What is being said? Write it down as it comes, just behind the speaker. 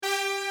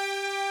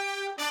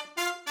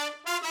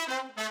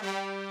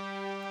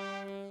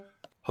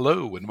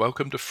Hello and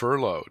welcome to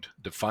Furloughed,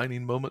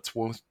 defining moments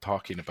worth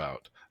talking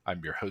about.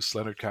 I'm your host,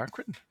 Leonard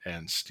Cochran,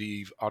 and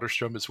Steve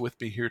Otterstrom is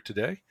with me here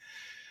today.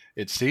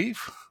 And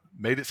Steve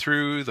made it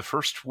through the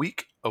first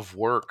week of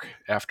work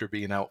after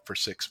being out for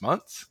 6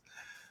 months.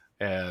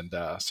 And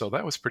so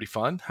that was pretty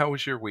fun. How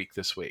was your week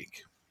this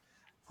week?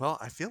 Well,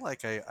 I feel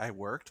like I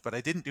worked, but I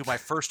didn't do my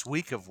first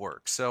week of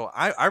work. So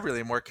I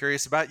really am more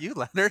curious about you,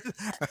 Leonard.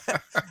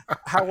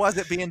 How was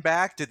it being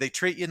back? Did they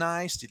treat you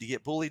nice? Did you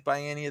get bullied by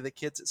any of the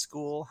kids at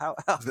school?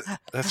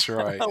 That's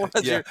right.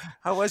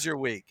 How was Yeah. your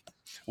week?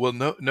 Well,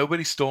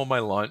 nobody stole my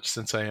lunch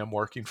since I am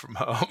working from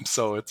home,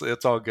 so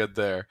it's all good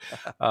there.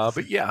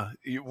 But yeah,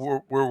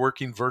 we're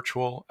working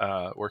virtual,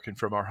 working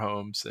from our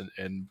homes,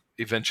 and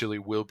eventually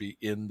we'll be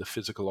in the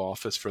physical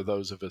office for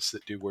those of us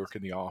that do work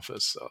in the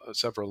office.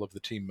 Several of the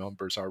team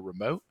members are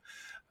remote,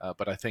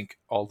 but I think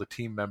all the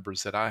team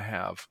members that I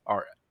have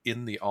are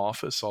in the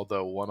office,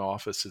 although one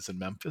office is in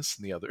Memphis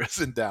and the other is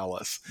in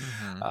Dallas.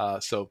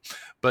 Hmm.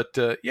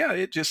 Yeah,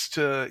 it just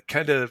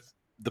kind of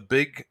the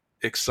big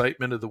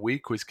excitement of the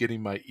week was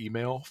getting my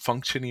email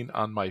functioning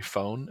on my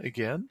phone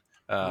again.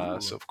 So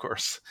Ooh. of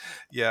course,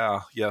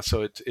 yeah.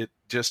 So it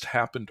just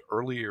happened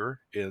earlier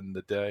in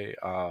the day,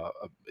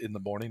 in the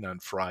morning on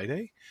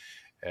Friday,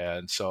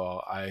 and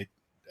so I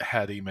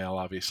had email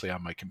obviously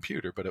on my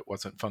computer, but it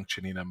wasn't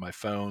functioning on my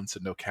phone. So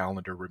no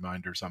calendar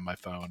reminders on my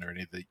phone or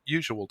any of the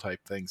usual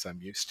type things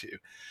I'm used to.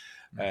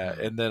 Hmm.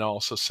 And then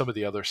also some of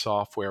the other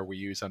software we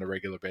use on a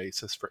regular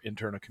basis for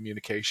internal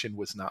communication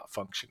was not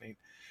functioning.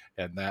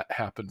 And that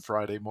happened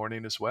Friday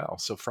morning as well.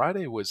 So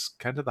Friday was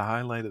kind of the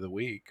highlight of the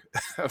week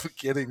of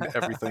getting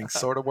everything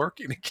sort of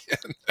working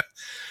again.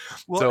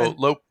 Well, So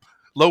and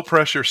low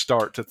pressure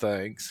start to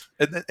things.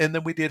 And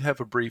then we did have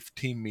a brief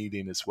team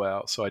meeting as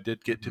well. So I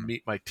did get to mhm.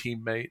 meet my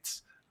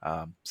teammates.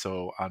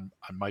 So on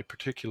my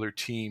particular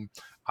team,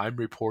 I'm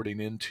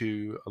reporting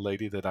into a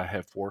lady that I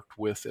have worked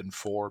with and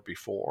for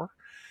before.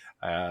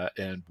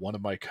 And one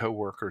of my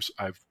coworkers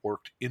I've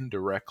worked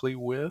indirectly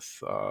with,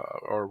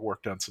 or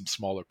worked on some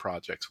smaller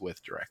projects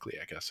with directly,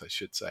 I guess I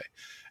should say.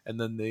 And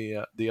then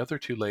the other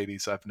two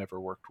ladies I've never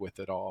worked with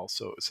at all,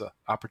 so it was an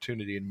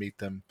opportunity to meet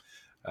them,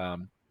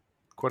 um,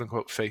 quote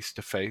unquote, face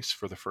to face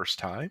for the first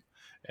time,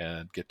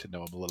 and get to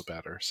know them a little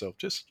better. So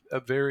just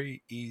a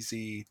very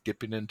easy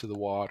dipping into the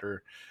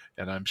water,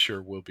 and I'm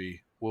sure we'll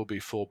be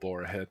full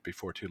bore ahead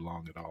before too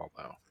long at all,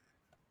 though.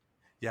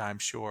 Yeah, I'm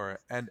sure.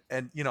 And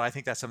I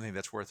think that's something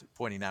that's worth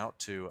pointing out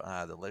to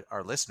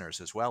our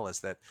listeners as well, is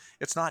that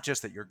it's not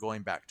just that you're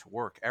going back to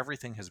work.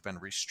 Everything has been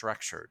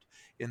restructured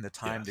in the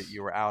time that Yes.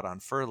 you were out on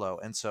furlough.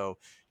 And so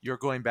you're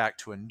going back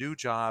to a new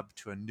job,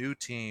 to a new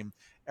team.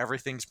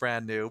 Everything's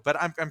brand new. But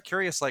I'm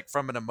curious, like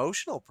from an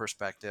emotional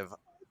perspective,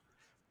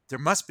 there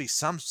must be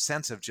some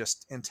sense of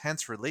just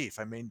intense relief.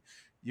 I mean,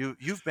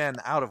 you've been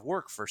out of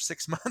work for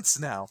 6 months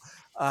now.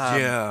 Um,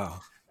 Yeah.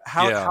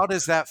 how Yeah. how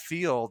does that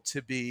feel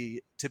to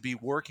be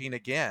working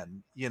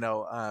again?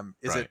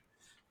 Right.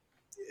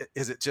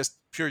 Is it just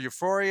pure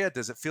euphoria?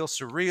 Does it feel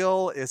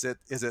surreal? Is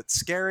it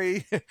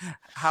scary?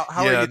 How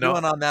are Yeah. you No.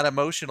 doing on that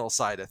emotional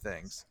side of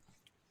things?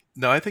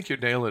 No, I think you're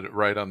nailing it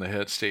right on the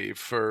head, Steve.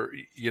 For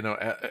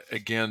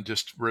again,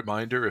 just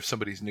reminder if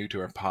somebody's new to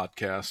our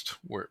podcast,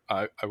 where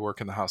I work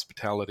in the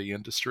hospitality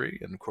industry,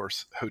 and of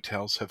course,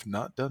 hotels have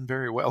not done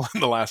very well in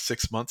the last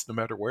 6 months, no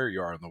matter where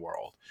you are in the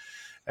world.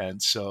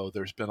 And so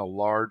there's been a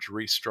large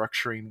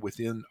restructuring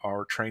within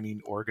our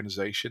training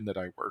organization that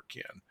I work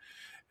in.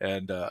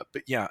 And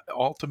but yeah,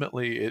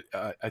 ultimately,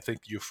 I think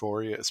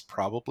euphoria is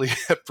probably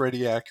a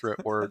pretty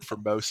accurate word for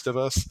most of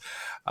us.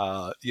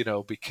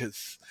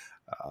 Because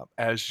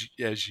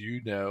as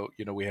you know,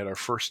 we had our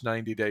first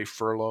 90-day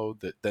furlough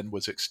that then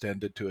was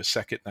extended to a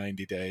second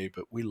 90-day,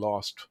 but we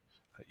lost,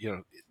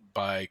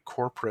 by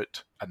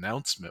corporate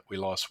announcement, we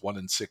lost 1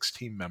 in 6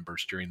 team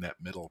members during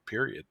that middle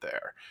period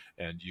there,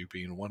 and you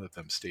being one of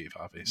them, Steve,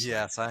 obviously.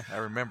 Yes, I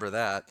remember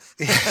that.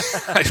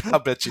 I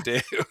bet you do.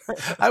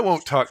 I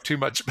won't talk too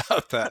much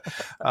about that.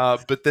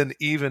 But then,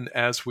 even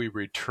as we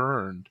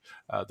returned,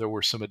 there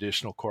were some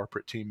additional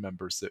corporate team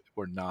members that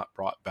were not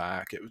brought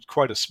back. It was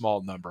quite a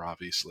small number,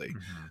 obviously,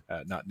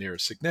 Mhm. not near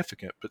as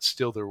significant, but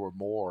still there were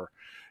more.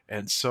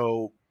 And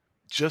so,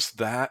 just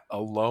that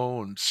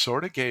alone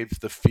sort of gave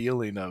the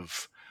feeling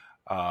of,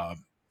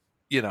 um,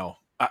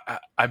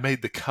 I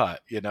made the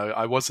cut.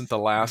 I wasn't the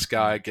last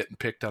guy Mhm. getting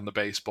picked on the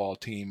baseball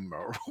team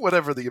or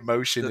whatever the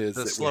emotion is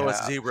The that we slowest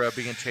have. zebra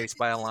being chased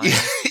by a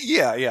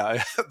Yeah, lion.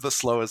 yeah. The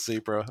slowest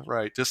zebra,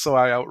 right? Just so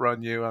I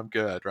outrun you, I'm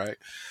good, right?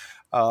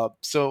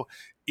 So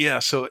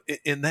yeah,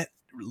 and that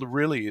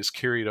really is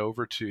carried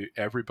over to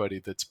everybody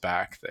that's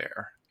back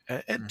there,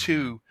 and Mhm.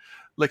 to,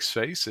 let's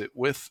face it,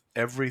 with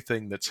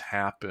everything that's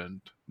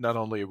happened, not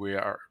only we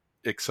are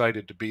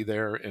excited to be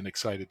there and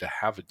excited to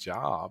have a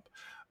job,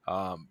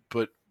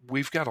 but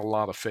we've got a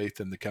lot of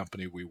faith in the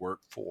company we work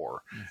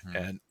for, Mhm.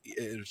 and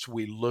as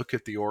we look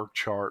at the org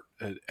chart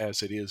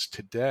as it is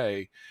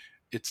today,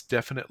 it's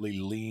definitely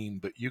lean,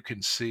 but you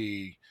can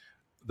see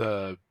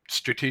the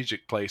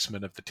strategic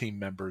placement of the team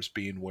members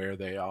being where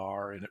they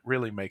are, and it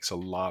really makes a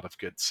lot of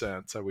good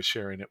sense. I was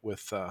sharing it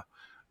with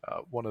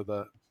one of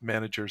the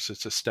managers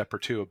that's a step or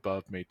two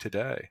above me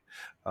today,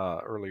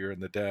 earlier in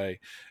the day,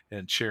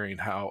 and sharing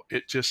how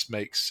it just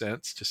makes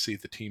sense to see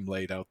the team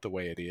laid out the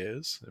way it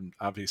is. And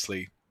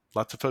obviously,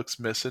 lots of folks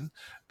missing,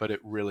 but it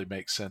really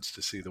makes sense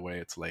to see the way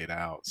it's laid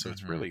out. So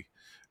it's Hmm. really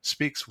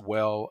speaks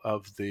well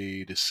of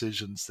the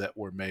decisions that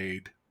were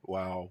made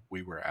while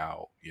we were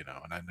out,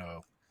 and I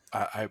know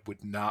I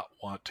would not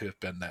want to have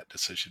been that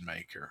decision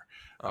maker,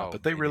 Oh,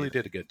 but they me really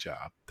neither. did a good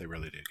job. They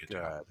really did a good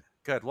job. Good,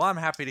 good. Well, I'm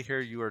happy to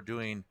hear you are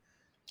doing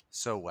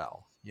so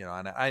well.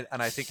 And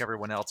I think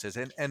everyone else is,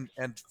 and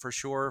for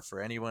sure,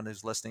 for anyone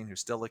who's listening who's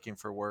still looking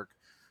for work,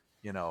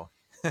 you know,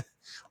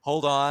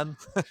 hold on,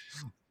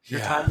 your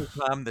time Yeah,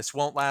 will come. This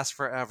won't last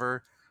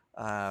forever.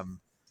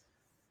 Um,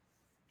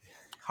 yeah.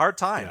 hard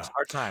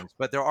times,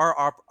 but there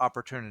are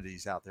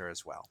opportunities out there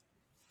as well.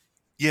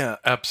 Yeah,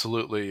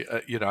 absolutely.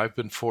 I've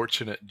been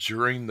fortunate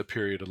during the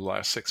period of the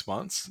last 6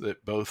 months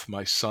that both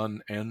my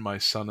son and my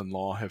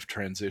son-in-law have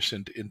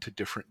transitioned into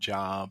different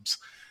jobs.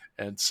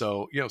 And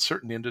so,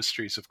 certain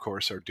industries, of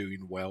course, are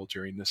doing well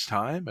during this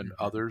time, and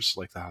Hmm. others,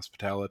 like the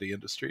hospitality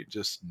industry,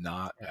 just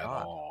not Right at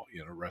on. all,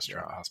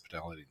 restaurant Yeah.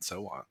 hospitality and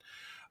so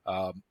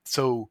on.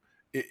 So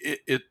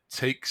it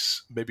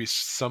takes maybe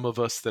some of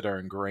us that are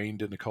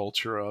ingrained in the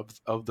culture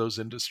of those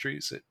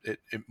industries. It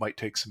might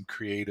take some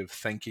creative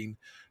thinking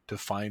to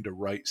find a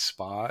right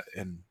spot.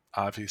 And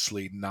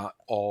obviously, not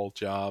all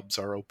jobs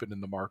are open in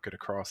the market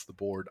across the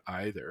board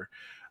either.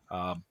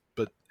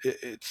 But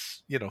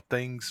it's,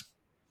 things.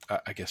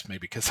 I guess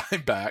maybe because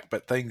I'm back,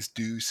 but things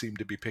do seem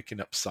to be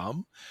picking up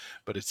some.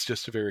 But it's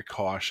just a very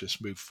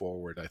cautious move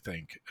forward, I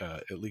think,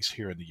 at least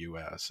here in the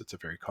US. It's a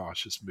very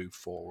cautious move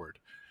forward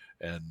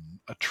and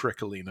a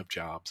trickling of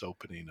jobs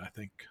opening, I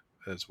think,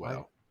 as I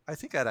well. I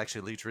think that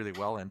actually leads really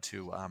well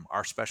into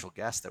our special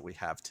guest that we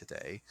have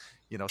today.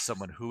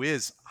 Someone who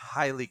is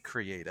highly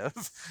creative.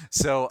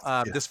 So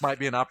Yeah. this might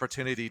be an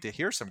opportunity to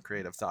hear some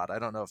creative thought. I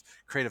don't know if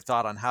creative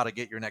thought on how to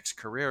get your next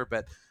career,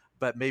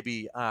 but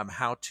maybe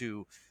how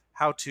to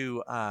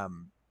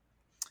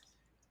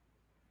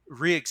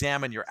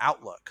re-examine your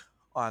outlook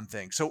on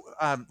things. So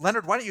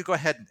Leonard, why don't you go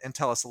ahead and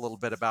tell us a little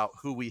bit about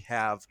who we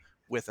have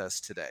with us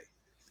today?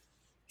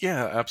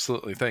 Yeah,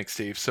 absolutely. Thanks,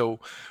 Steve. So,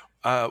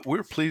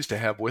 we're pleased to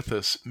have with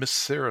us Miss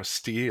Sarah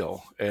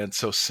Steele. And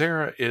so,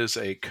 Sarah is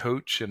a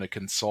coach and a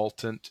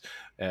consultant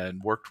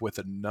and worked with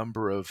a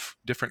number of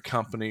different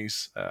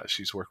companies.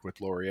 She's worked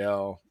with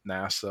L'Oreal,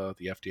 NASA,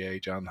 the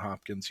FDA, Johns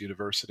Hopkins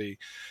University,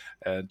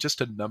 and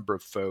just a number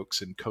of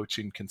folks in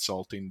coaching,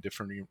 consulting,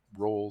 different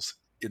roles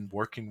in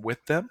working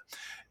with them.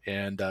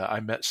 And I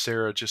met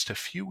Sarah just a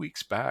few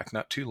weeks back,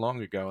 not too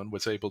long ago, and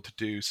was able to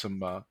do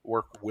some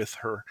work with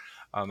her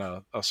on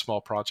a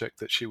small project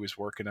that she was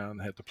working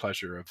on. I had the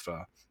pleasure of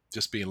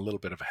just being a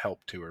little bit of a help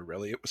to her,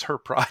 really. It was her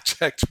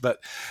project,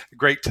 but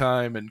great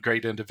time and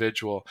great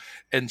individual.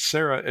 And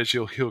Sarah, as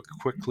you'll hear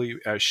quickly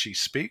as she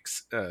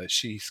speaks,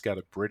 she's got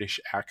a British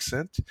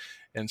accent.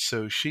 And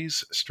so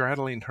she's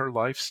straddling her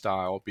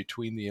lifestyle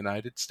between the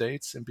United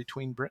States and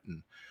between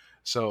Britain.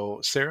 So,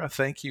 Sarah,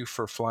 thank you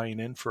for flying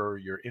in for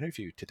your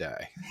interview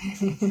today.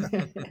 Thank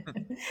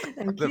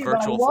The you. Well,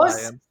 virtual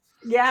fly-in.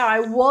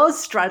 I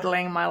was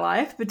straddling my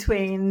life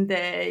between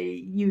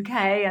the UK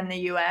and the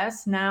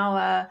US.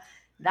 Now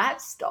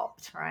that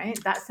stopped,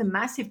 right? That's a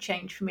massive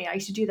change for me. I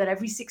used to do that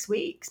every 6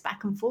 weeks,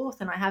 back and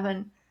forth, and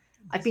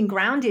I've been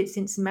grounded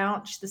since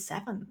March the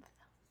 7th.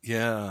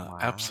 Yeah, Wow.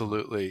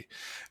 absolutely.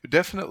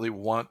 Definitely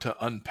want to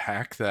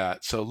unpack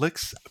that. So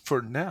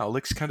for now,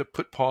 let's kind of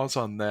put pause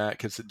on that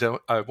because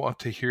I want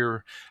to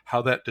hear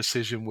how that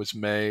decision was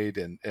made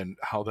and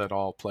how that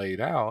all played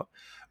out.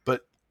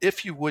 But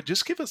if you would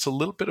just give us a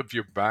little bit of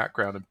your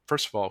background. And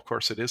first of all, of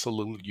course, it is a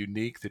little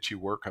unique that you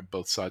work on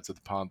both sides of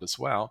the pond as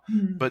well.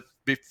 Hmm. But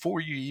before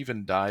you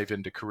even dive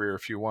into career,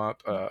 if you want,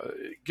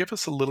 give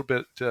us a little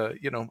bit,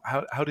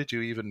 how did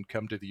you even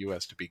come to the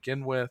US to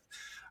begin with?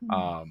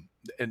 Um,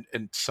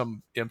 and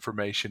some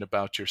information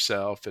about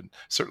yourself. And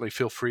certainly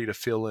feel free to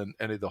fill in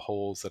any of the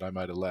holes that I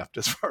might have left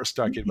as far as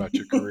talking about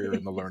your career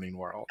in the learning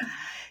world.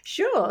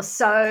 Sure.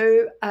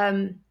 So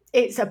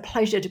it's a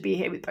pleasure to be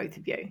here with both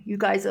of you. You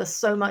guys are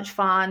so much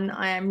fun.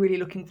 I am really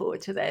looking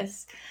forward to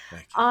this.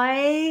 Thank you.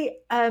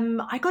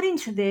 I got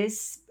into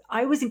this.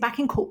 I was back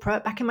in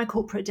my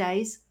corporate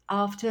days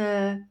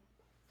after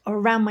or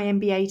around my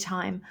MBA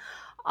time.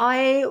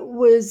 I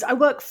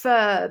work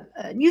for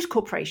News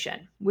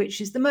Corporation, which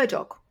is the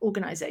Murdoch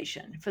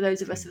organization, for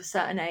those of us Mm, of a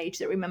certain age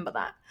that remember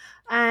that.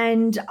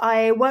 And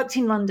I worked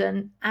in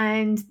London,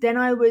 and then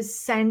I was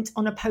sent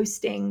on a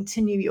posting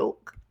to New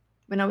York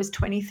when I was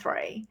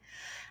 23.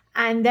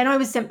 And then I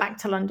was sent back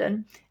to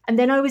London, and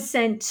then I was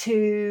sent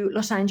to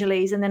Los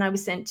Angeles, and then I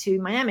was sent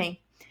to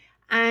Miami.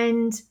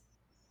 And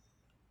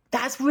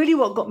that's really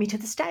what got me to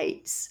the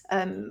States.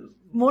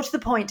 More to the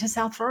point, to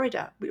South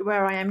Florida,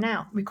 where I am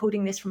now,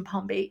 recording this from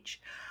Palm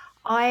Beach.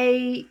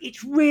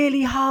 It's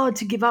really hard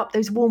to give up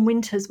those warm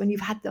winters when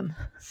you've had them.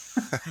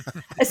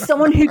 As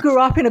someone who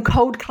grew up in a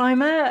cold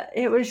climate,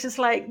 it was just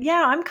like,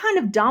 yeah, I'm kind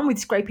of done with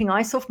scraping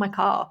ice off my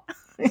car.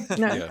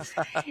 No, Yes.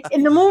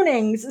 in the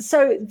mornings.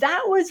 So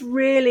that was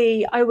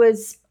really, I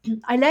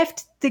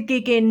left the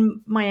gig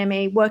in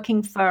Miami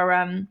working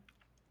for,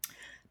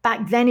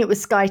 back then it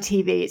was Sky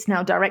TV. It's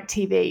now Direct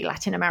TV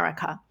Latin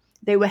America.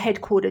 They were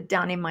headquartered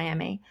down in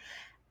Miami.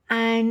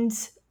 And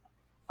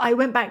I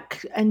went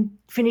back and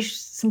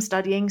finished some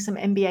studying, some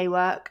MBA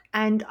work.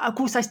 And of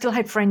course, I still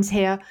had friends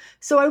here.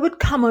 So I would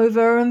come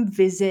over and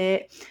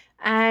visit.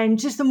 And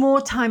just the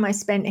more time I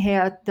spent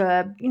here,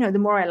 the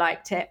more I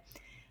liked it.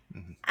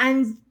 Mhm.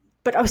 And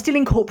but I was still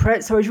in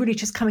corporate, so I was really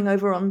just coming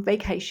over on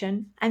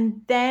vacation.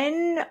 And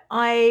then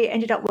I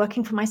ended up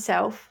working for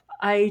myself.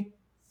 I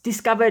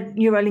discovered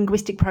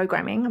neuro-linguistic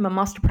programming. I'm a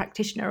master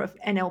practitioner of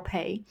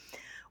NLP,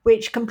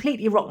 which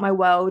completely rocked my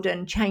world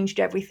and changed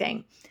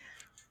everything.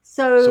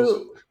 So,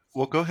 So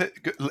well, go ahead.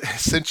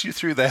 Since you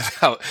threw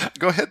that out,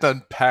 go ahead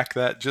and unpack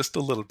that just a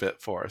little bit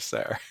for us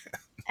there.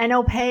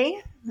 NLP,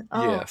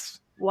 oh Yes.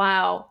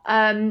 wow!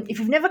 If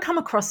you've never come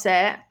across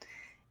it,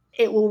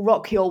 it will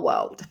rock your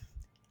world.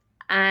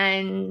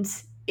 And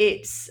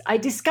I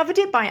discovered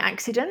it by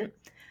accident.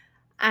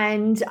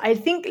 And I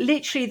think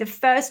literally the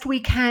first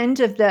weekend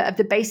of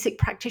the basic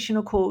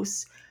practitioner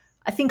course,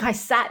 I think I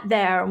sat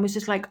there and was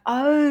just like,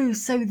 oh,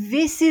 so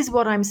this is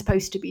what I'm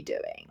supposed to be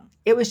doing.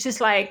 It was just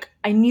like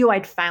I knew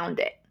I'd found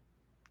it,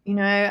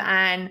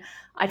 and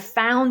I'd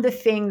found the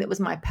thing that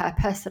was my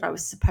purpose that I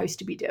was supposed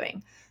to be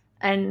doing.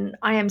 And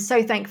I am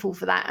so thankful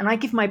for that. And I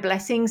give my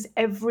blessings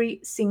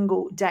every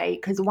single day,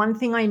 because one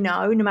thing I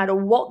know, no matter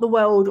what the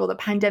world or the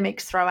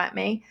pandemics throw at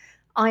me,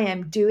 I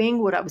am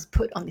doing what I was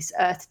put on this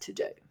earth to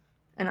do.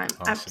 And I'm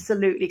Awesome.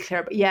 absolutely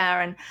clear. But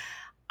yeah, and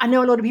I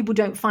know a lot of people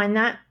don't find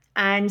that.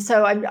 And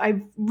so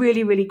I'm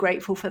really, really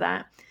grateful for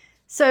that.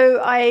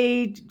 So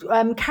I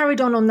carried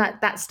on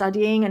that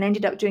studying and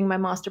ended up doing my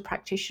master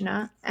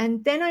practitioner.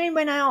 And then I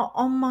went out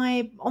on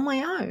my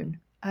own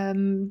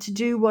to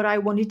do what I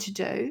wanted to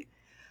do.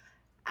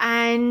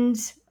 And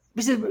it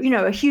was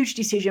a huge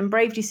decision,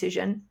 brave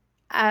decision,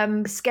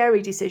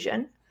 scary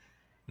decision.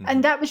 And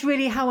Mhm. that was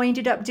really how I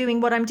ended up doing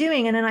what I'm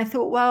doing. And then I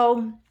thought,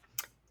 well,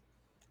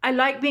 I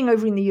like being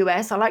over in the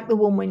US. I like the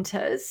warm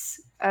winters.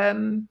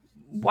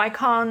 Why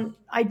can't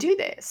I do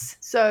this?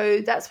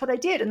 So that's what I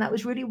did. And that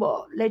was really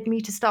what led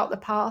me to start the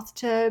path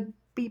to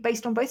be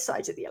based on both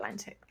sides of the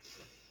Atlantic.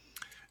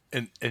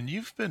 And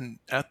you've been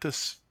at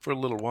this for a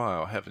little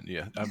while, haven't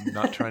you? I'm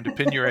not trying to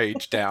pin your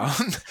age down,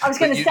 I was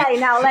going but to say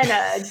now,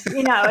 Leonard,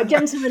 a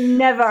gentleman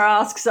never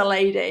asks a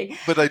lady.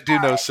 but I do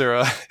know,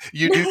 Sarah,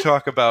 you do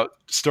talk about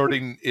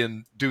starting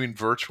in doing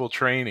virtual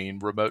training,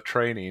 remote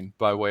training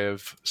by way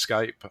of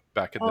Skype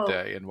back in the Oh,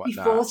 day and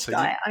before whatnot. So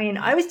Sky, I mean,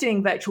 I was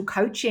doing virtual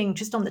coaching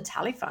just on the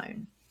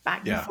telephone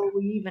back yeah, before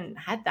we even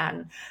had that.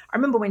 And I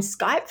remember when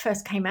Skype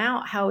first came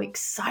out, how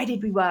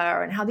excited we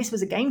were and how this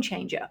was a game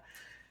changer.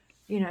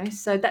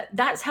 So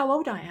that's how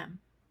old I am.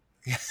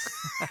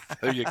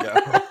 there you go.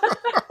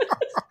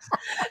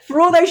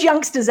 For all those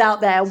youngsters out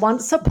there,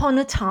 once upon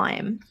a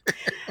time,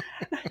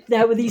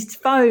 there were these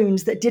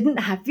phones that didn't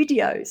have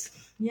videos.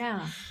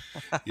 Yeah.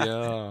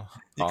 Yeah,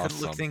 You couldn't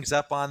look awesome. things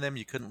up on them.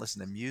 You couldn't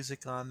listen to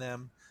music on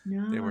them. They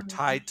No. were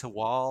tied to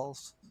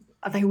walls.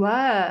 They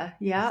were.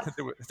 Yeah.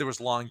 There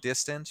was long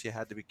distance you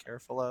had to be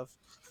careful of.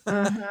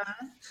 Uh-huh.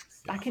 Yeah.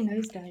 Back in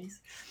those days.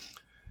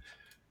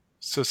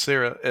 So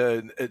Sarah,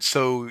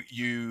 so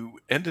you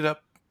ended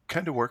up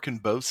kind of working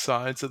both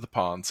sides of the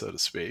pond, so to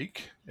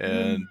speak,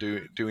 Mm.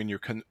 and doing your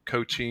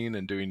coaching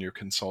and doing your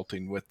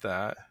consulting with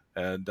that.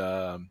 And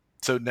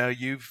so now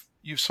you've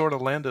sort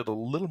of landed a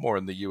little more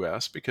in the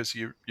U.S. because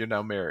you're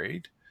now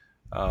married,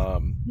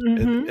 and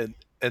Mm-hmm.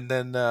 and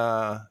then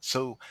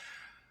so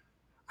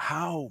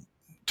how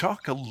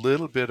talk a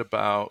little bit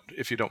about,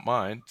 if you don't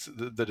mind,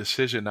 the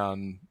decision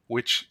on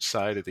which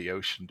side of the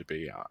ocean to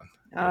be on.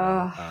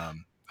 Oh,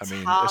 I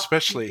mean, tough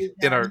especially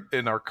in our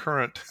decision.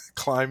 current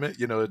climate,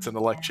 it's an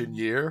election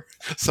year.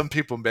 Some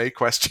people may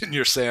question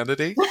your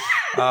sanity.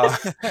 Uh,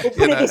 We'll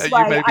put it this you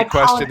way, may I be can't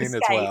questioning as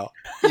escape. well.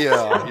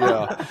 Yeah,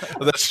 yeah,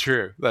 that's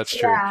true. That's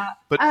true. Yeah.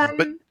 But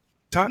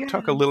Yeah.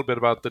 talk a little bit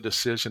about the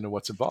decision and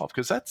what's involved,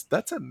 because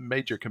that's a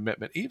major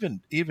commitment.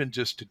 Even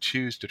just to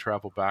choose to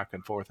travel back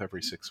and forth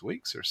every 6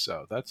 weeks or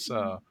so. That's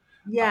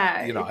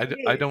Yeah, it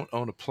I is. don't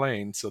own a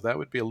plane, so that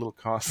would be a little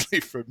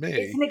costly for It's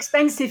me. an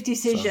expensive So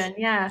decision.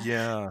 Yeah.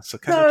 yeah, so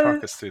kind of So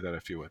talk us through that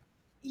if you would.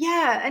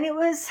 yeah, and it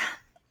was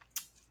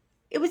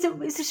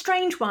a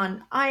strange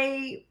one.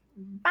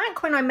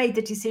 Back when I made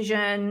the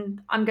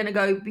decision, I'm going to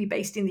go be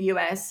based in the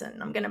US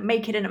and I'm going to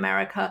make it in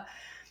America.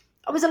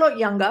 I was a lot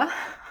younger.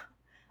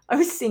 I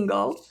was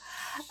single.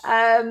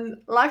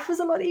 Life was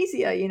a lot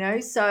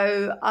easier.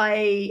 So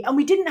and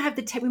we didn't have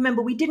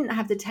remember, we didn't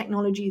have the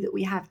technology that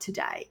we have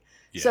today.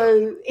 Yeah.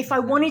 So if I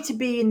Mhm. wanted to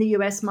be in the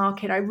US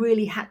market, I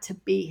really had to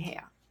be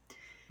here.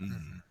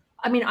 Mhm.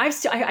 I mean, I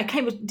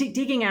came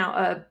digging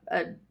out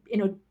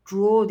in a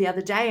drawer the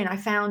other day, and I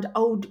found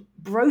old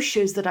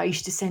brochures that I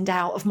used to send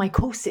out of my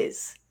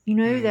courses. There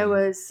Mm.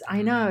 was,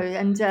 I know,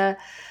 and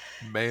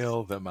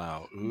Mail them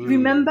out. Ooh.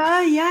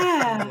 remember,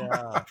 yeah,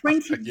 Yeah.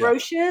 printed Yeah.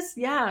 brochures,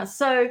 yeah.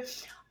 So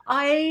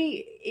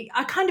I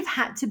kind of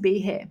had to be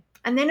here.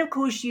 And then, of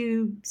course,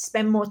 you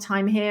spend more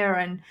time here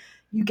and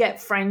you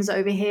get friends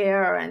over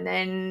here. And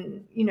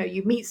then,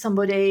 you meet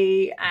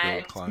somebody.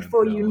 And Build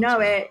before you clientele as know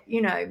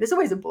well. it, there's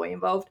always a boy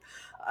involved.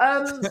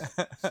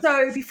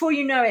 So before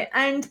you know it,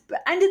 and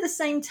at the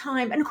same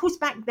time, and of course,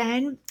 back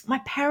then, my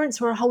parents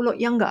were a whole lot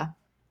younger.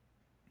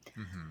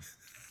 Mm-hmm.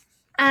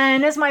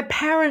 And as my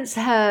parents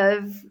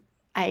have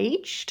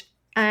aged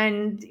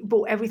and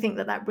brought everything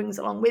that brings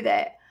along with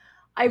it,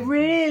 I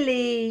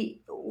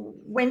really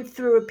went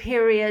through a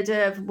period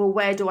of, well,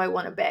 where do I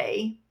want to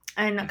be?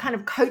 And I kind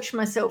of coached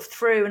myself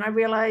through, and I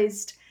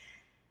realized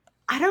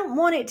I don't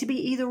want it to be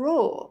either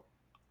or.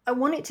 I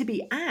want it to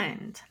be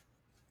and.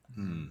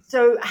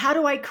 So how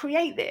do I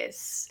create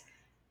this?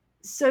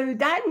 So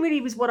that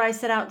really was what I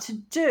set out to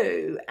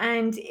do.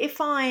 And if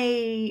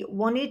I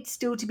wanted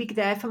still to be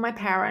there for my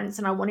parents,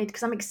 and I wanted,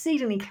 because I'm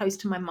exceedingly close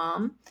to my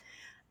mom,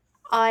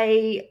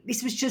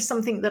 this was just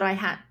something that I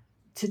had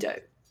to do.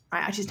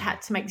 Right? I just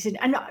had to make this.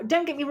 And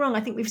don't get me wrong, I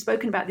think we've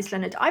spoken about this,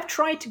 Leonard. I've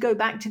tried to go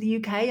back to the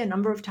UK a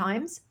number of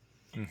times.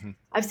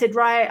 I've said,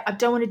 right, I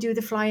don't want to do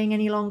the flying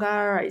any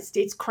longer.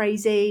 It's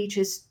crazy.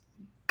 Just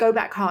go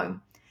back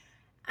home.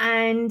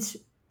 And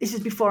this is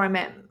before I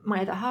met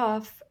my other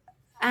half.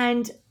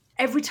 And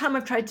every time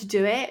I've tried to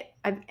do it,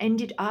 I've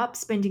ended up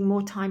spending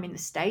more time in the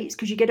States,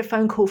 because you get a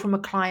phone call from a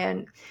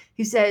client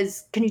who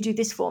says, can you do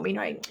this for me? And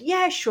I'm like,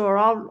 yeah, sure.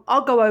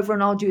 I'll go over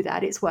and I'll do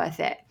that. It's worth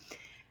it.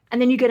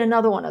 And then you get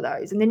another one of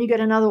those, and then you get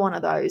another one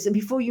of those. And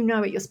before you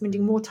know it, you're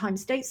spending more time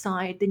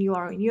stateside than you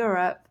are in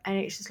Europe. And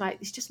it's just like,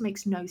 this just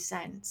makes no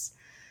sense.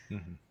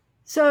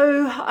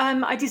 So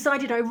I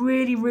decided I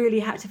really, really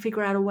had to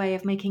figure out a way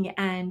of making it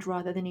and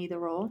rather than either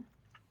or.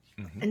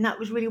 And that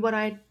was really what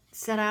I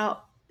set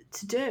out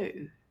to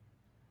do.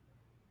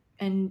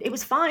 And it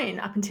was fine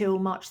up until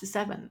March the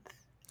 7th.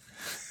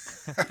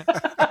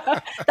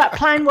 That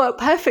plan worked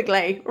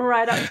perfectly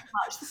right up to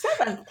March the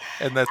 7th.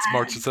 And that's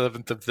March the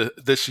 7th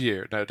of this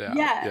year, no doubt.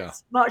 Yes, Yeah.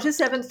 March the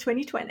 7th,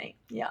 2020.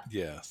 Yeah.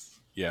 Yes.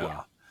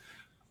 Yeah.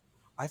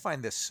 I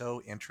find this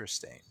so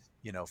interesting,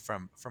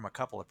 from a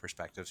couple of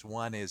perspectives.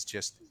 One is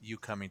just you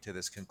coming to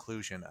this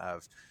conclusion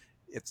of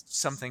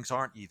some things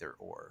aren't either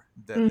or,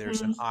 that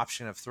there's an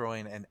option of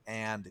throwing an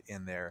and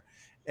in there.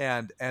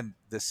 And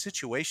the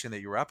situation that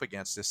you're up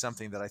against is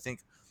something that I think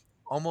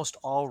almost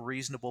all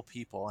reasonable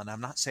people, and I'm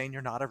not saying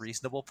you're not a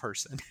reasonable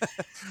person.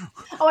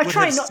 Oh, I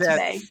try not to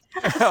be.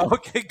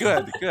 Okay,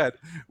 good.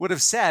 Would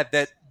have said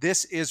that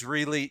this is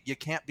really, you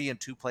can't be in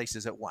two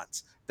places at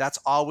once. That's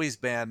always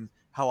been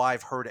how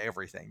I've heard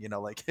everything.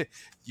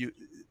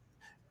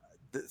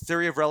 The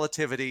theory of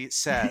relativity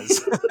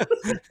says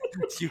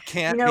you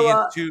can't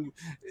be in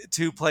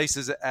two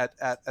places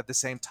at the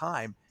same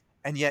time,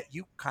 and yet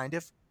you kind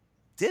of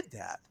did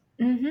that.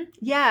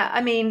 Yeah,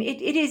 I mean,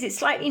 it's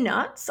slightly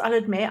nuts, I'll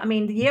admit. I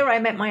mean, the year I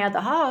met my other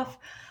half,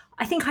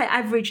 I think I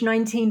averaged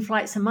 19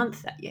 flights a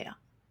month that year.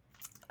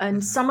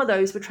 And some of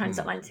those were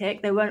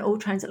transatlantic. They weren't all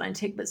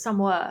transatlantic, but some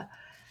were.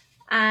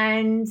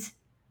 And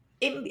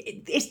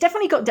it's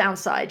definitely got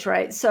downsides,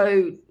 right?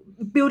 So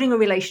building a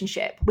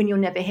relationship when you're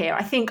never here.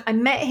 I think I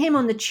met him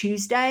on the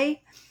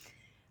Tuesday,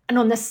 and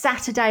on the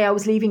Saturday I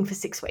was leaving for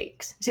 6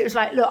 weeks. So it was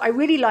like, look, I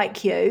really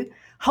like you.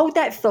 Hold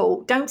that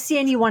thought. Don't see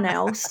anyone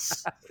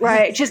else,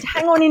 right? Just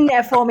hang on in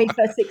there for me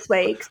for 6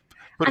 weeks.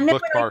 Put a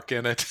bookmark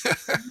in it.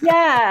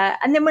 Yeah.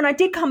 And then when I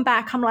did come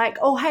back, I'm like,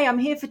 oh, hey, I'm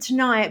here for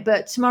tonight,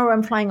 but tomorrow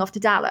I'm flying off to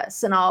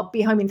Dallas and I'll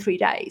be home in 3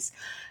 days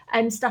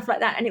and stuff like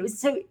that. And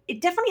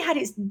it definitely had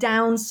its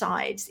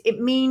downsides. It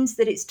means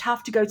that it's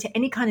tough to go to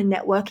any kind of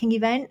networking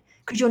event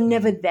because you're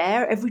never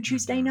there every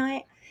Tuesday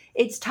night.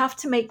 It's tough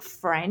to make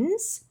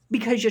friends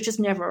because you're just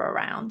never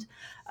around.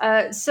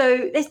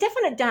 So there's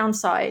definite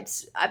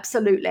downsides,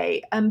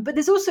 absolutely. But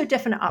there's also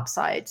definite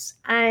upsides.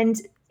 And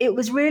it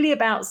was really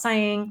about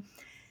saying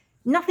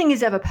nothing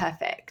is ever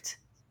perfect,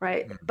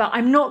 right? But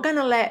I'm not going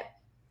to let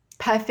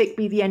perfect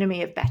be the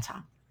enemy of better.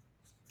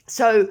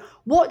 So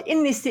what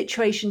in this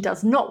situation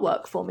does not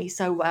work for me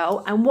so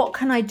well, and what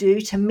can I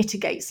do to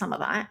mitigate some of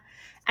that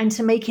and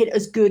to make it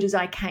as good as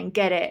I can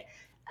get it?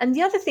 And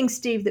the other thing,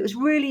 Steve, that was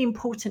really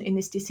important in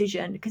this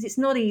decision, because it's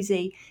not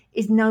easy,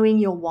 is knowing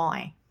your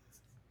why.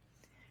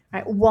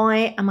 Right?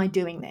 Why am I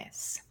doing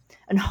this?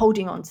 And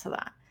holding on to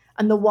that.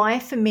 And the why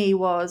for me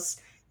was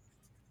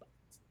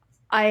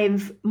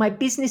my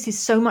business is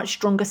so much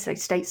stronger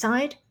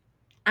stateside,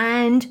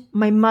 and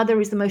my mother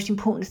is the most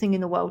important thing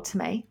in the world to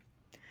me.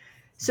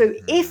 So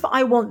if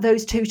I want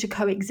those two to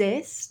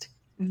coexist,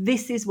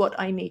 this is what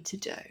I need to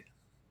do.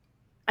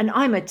 And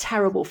I'm a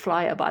terrible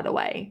flyer, by the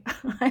way.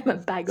 I'm a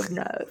bag of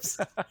nerves.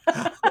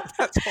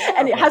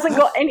 And it hasn't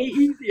got any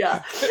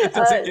easier. It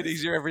doesn't get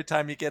easier every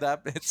time you get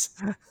up.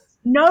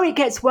 No, it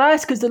gets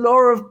worse because the law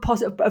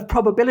of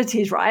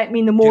probabilities, right? I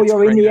mean, the more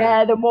you're in the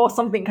air, the more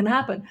something can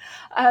happen.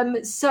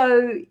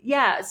 So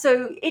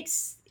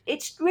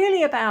it's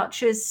really about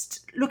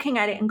just looking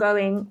at it and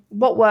going,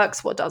 what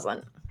works, what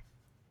doesn't.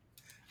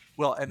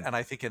 Well, and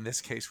I think in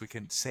this case, we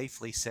can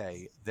safely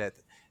say that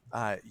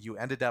you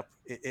ended up,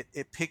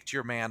 it picked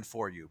your man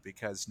for you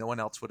because no one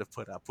else would have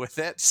put up with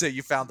it. So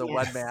you found the Yeah.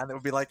 one man that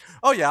would be like,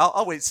 oh yeah,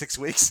 I'll wait 6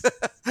 weeks.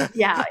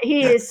 Yeah,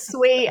 he is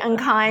sweet and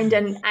kind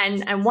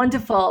and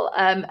wonderful.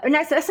 And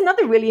that's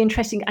another really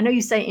interesting. I know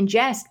you say it in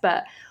jest,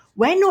 but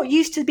we're not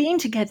used to being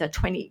together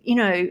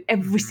 20,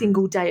 every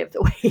single day of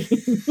the week.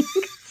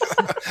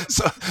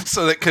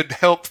 So that could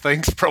help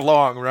things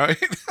prolong, right?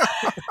 So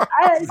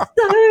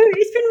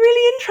it's been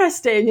really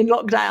interesting in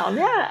lockdown.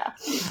 Yeah.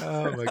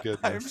 Oh my I'm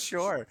goodness.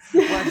 sure.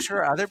 Well, I'm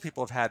sure other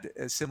people have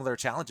had similar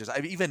challenges. I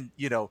mean, even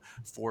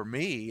for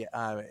me,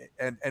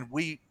 and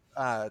we,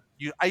 I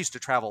used to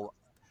travel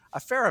a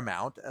fair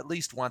amount, at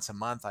least once a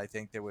month. I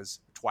think there was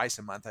twice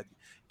a month. I'd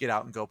get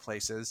out and go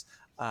places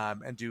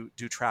and do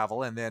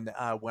travel. And then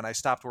when I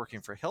stopped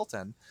working for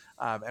Hilton,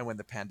 and when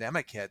the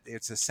pandemic hit,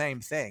 it's the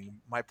same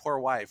thing. My poor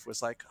wife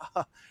was like,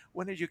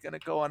 "When are you going to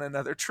go on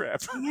another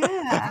trip?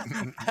 Yeah.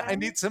 I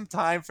need some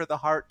time for the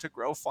heart to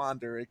grow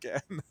fonder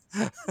again."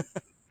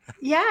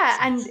 Yeah,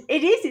 and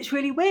it's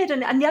really weird.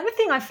 And the other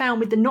thing I found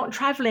with the not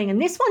traveling, and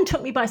this one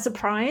took me by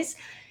surprise,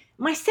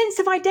 my sense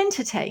of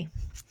identity,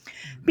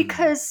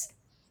 because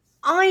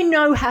I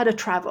know how to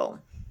travel,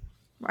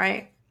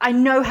 right? I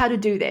know how to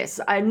do this.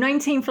 I have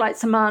 19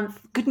 flights a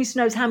month, goodness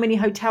knows how many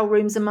hotel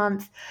rooms a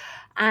month,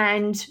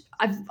 and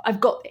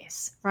I've got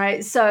this,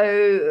 right?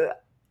 So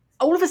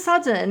all of a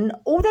sudden,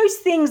 all those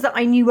things that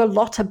I knew a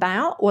lot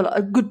about, well,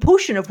 a good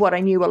portion of what I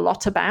knew a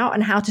lot about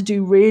and how to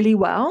do really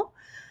well,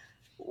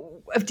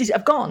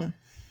 have gone.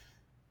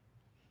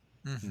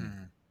 Mm-hmm.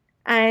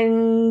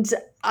 And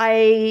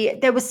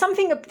there was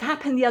something that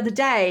happened the other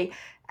day,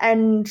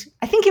 and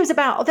I think it was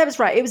about, that was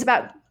right. It was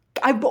about,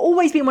 I've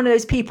always been one of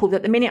those people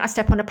that the minute I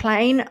step on a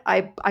plane,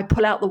 I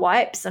pull out the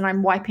wipes and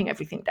I'm wiping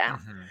everything down.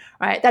 Mm-hmm.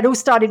 Right. That all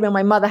started when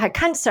my mother had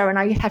cancer and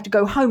I had to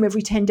go home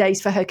every 10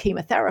 days for her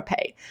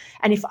chemotherapy.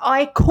 And if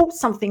I caught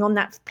something on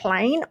that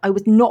plane, I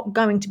was not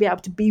going to be able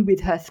to be with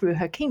her through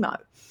her chemo.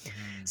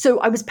 So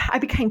I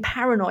became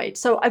paranoid.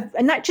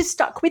 And that just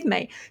stuck with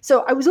me.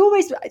 So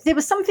there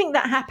was something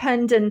that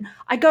happened, and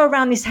I go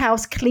around this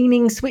house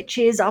cleaning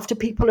switches after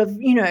people have,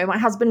 my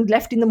husband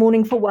left in the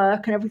morning for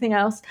work and everything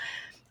else.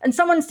 And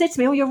someone said to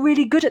me, "Oh, you're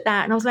really good at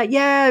that." And I was like,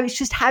 "Yeah, it's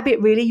just habit,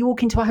 really. You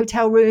walk into a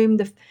hotel room,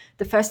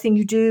 the first thing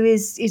you do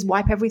is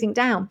wipe everything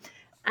down."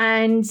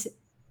 And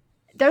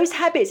those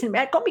habits, and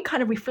that got me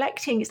kind of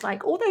reflecting. It's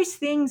like all those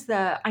things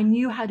that I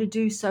knew how to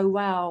do so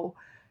well,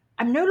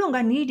 I'm no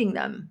longer needing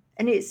them.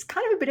 And it's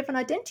kind of a bit of an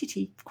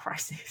identity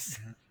crisis,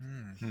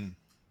 Mm-hmm. which is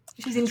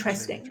That's really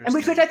interesting. And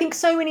which interesting. I think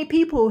so many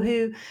people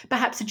who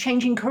perhaps are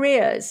changing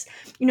careers,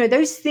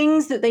 those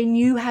things that they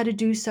knew how to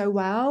do so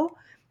well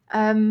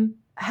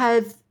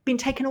have been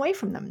taken away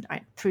from them,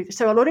 right, through this.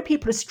 So a lot of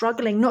people are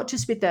struggling, not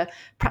just with the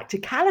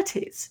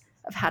practicalities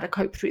of how to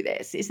cope through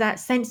this, is that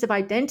sense of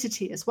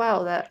identity as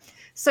well that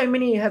so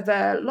many have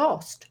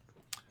lost.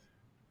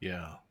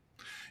 Yeah.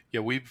 Yeah,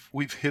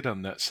 we've hit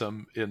on that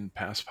some in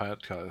past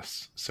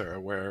podcasts, Sarah,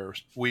 where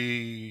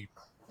we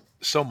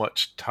so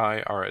much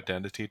tie our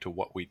identity to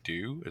what we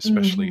do,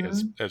 especially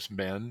Mm-hmm. as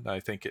men. I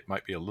think it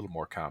might be a little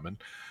more common,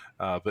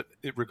 but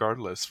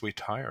regardless, we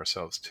tie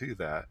ourselves to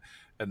that,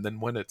 and then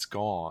when it's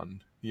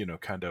gone,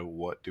 kind of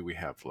what do we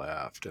have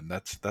left? And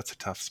that's a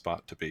tough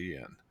spot to be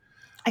in.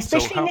 So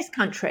Especially in how? this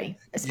country,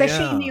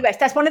 especially in the Yeah, US.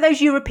 That's one of those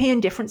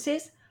European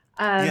differences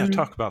yeah.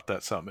 Talk about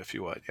that some, if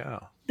you would. Yeah.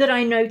 that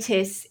I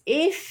notice.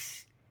 If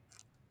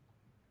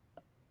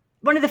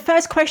one of the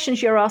first questions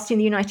you're asked in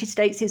the United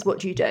States is, "What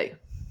do you do?"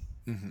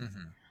 Mm-hmm.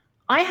 Mm-hmm.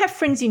 I have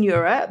friends in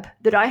Europe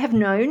that I have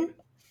known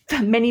for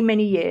many,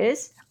 many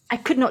years. I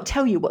could not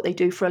tell you what they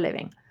do for a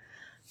living.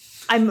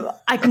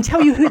 I can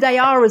tell you who they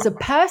are as a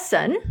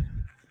person,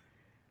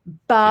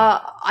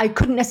 but I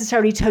couldn't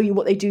necessarily tell you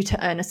what they do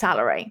to earn a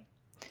salary.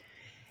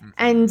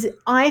 And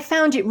I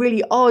found it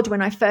really odd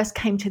when I first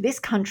came to this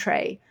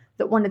country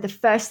that one of the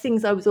first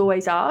things I was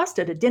always asked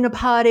at a dinner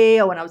party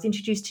or when I was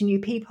introduced to new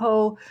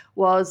people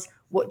was,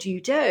 "What do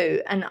you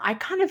do?" And I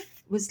kind of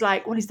was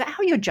like, "Well, is that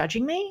how you're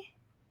judging me?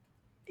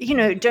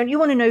 Don't you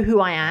want to know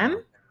who I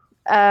am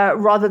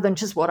rather than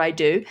just what I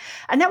do?"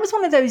 And that was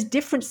one of those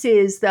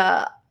differences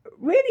that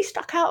really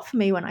stuck out for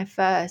me when I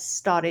first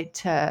started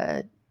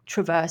to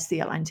traverse the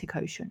Atlantic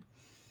Ocean.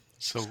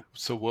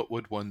 So what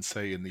would one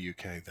say in the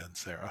UK then,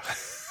 Sarah?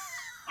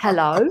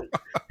 Hello.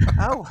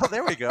 Oh, well,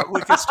 there we go.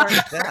 We could start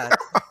with that.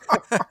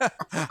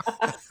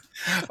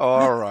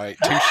 All right,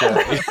 touche.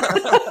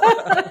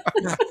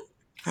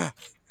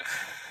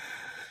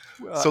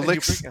 So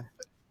And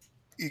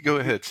you go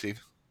ahead, Steve.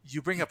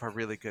 you bring up a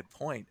really good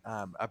point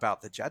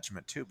about the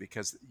judgment too,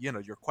 because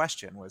your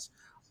question was,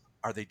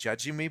 are they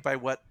judging me by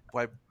what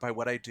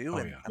I do? Oh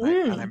And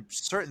yeah. I'm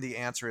certain the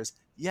answer is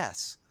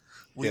yes,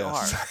 we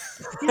Yes. are.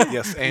 Yeah.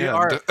 Yes, We and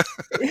are.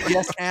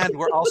 Yes, and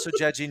we're also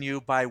judging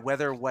you by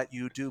whether what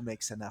you do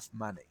makes enough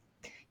money.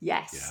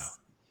 yeah. Yes.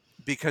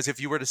 Because if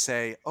you were to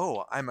say,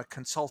 "Oh, I'm a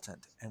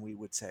consultant," and we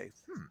would say,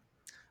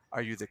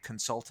 "Are you the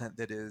consultant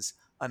that is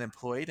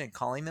unemployed and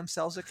calling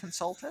themselves a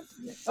consultant,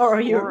 Or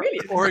are you really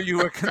a or are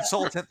you a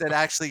consultant that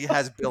actually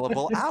has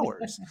billable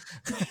hours?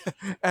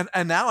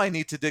 And now I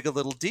need to dig a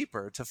little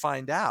deeper to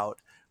find out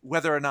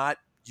whether or not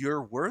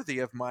you're worthy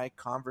of my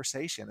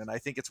conversation. And I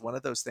think it's one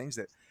of those things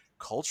that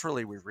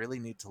culturally we really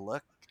need to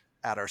look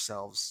at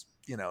ourselves,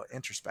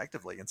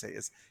 introspectively and say,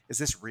 is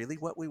this really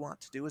what we want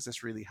to do? Is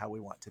this really how we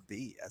want to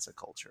be as a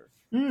culture?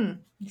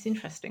 It's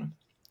interesting.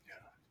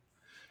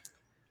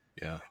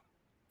 Yeah.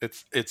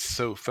 It's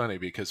so funny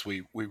because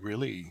we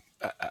really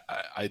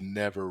I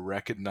never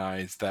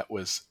recognized that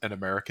was an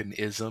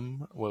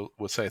Americanism. We'll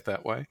say it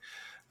that way.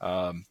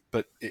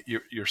 But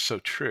you're so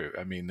true.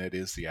 I mean, it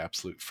is the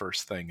absolute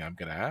first thing I'm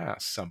going to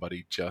ask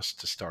somebody just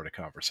to start a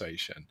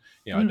conversation.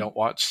 I don't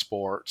watch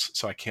sports,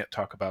 so I can't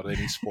talk about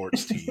any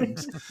sports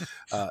teams.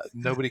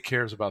 Nobody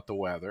cares about the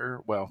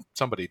weather. Well,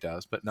 somebody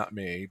does, but not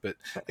me. But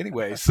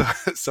anyway,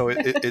 so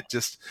it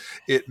just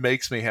it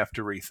makes me have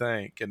to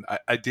rethink. And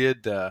I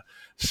did.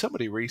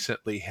 Somebody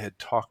recently had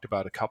talked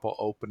about a couple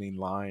opening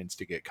lines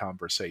to get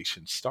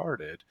conversation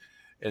started.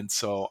 And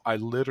so I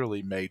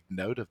literally made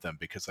note of them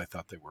because I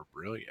thought they were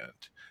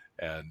brilliant.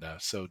 And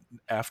so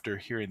after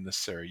hearing this,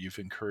 Sarah, you've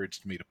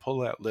encouraged me to pull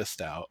that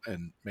list out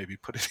and maybe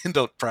put it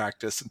into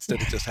practice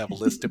instead of just have a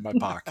list in my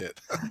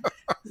pocket.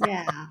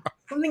 Yeah.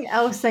 Something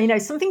else,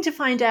 something to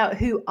find out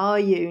who are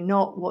you,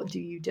 not what do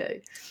you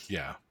do.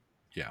 Yeah.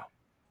 Yeah.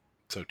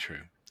 So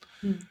true.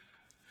 Mm.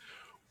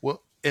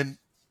 Well, and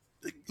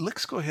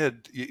let's go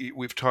ahead.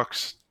 We've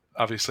talked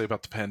obviously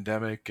about the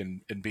pandemic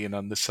and being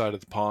on this side of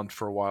the pond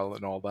for a while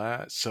and all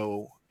that.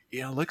 So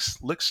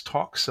let's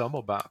talk some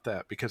about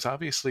that because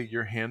obviously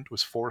your hand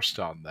was forced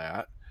on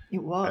that.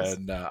 It was.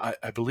 And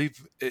I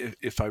believe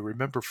if I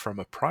remember from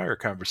a prior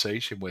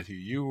conversation with you,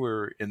 you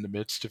were in the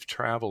midst of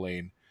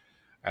traveling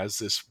as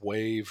this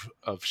wave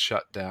of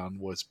shutdown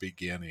was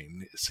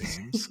beginning, it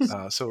seems.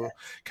 So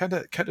kind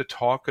of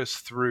talk us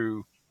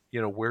through,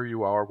 where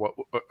you are,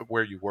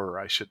 where you were,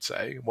 I should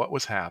say, what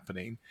was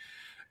happening.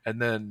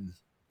 And then,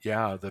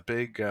 yeah, the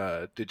big,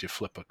 did you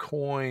flip a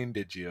coin?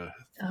 Did you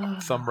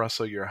thumb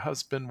wrestle your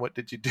husband? What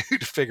did you do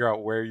to figure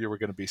out where you were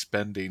going to be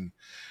spending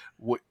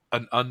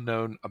an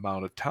unknown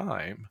amount of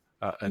time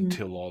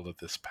until all of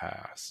this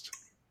passed?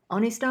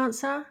 Honest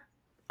answer,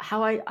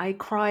 how I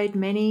cried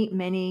many,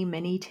 many,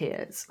 many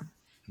tears.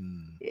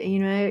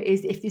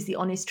 Is the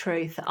honest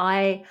truth.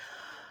 I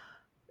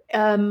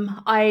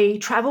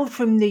traveled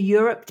from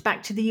Europe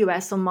back to the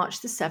US on March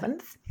the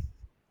 7th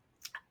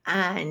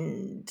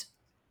and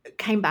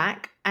came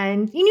back,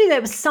 and you knew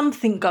there was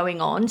something going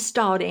on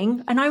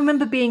starting. And I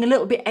remember being a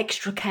little bit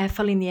extra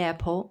careful in the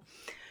airport.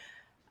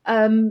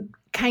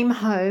 Came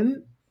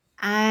home,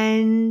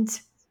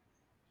 and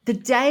the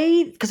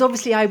day, because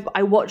obviously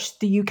I watched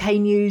the UK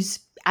news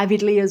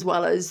avidly as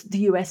well as the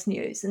US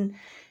news. And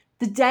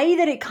the day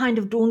that it kind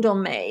of dawned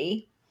on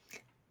me,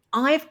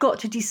 I've got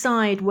to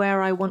decide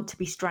where I want to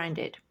be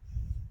stranded,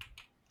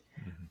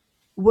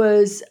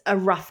 was a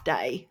rough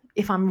day,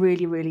 if I'm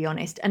really, really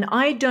honest. And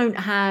I don't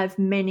have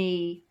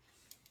many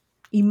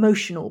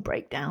emotional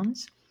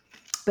breakdowns,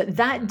 but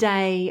that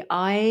day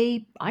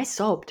I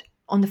sobbed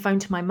on the phone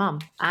to my mum,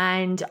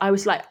 and I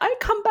was like, I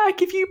come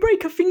back if you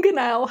break a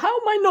fingernail. How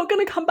am I not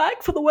going to come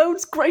back for the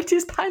world's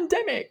greatest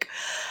pandemic?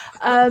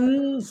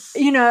 And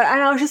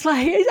I was just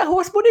like,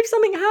 what if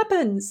something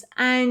happens?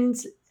 And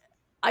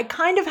I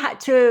kind of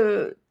had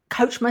to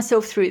coach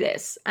myself through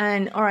this.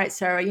 And all right,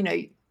 Sarah,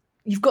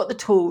 you've got the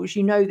tools,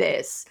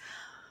 this.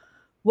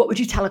 What would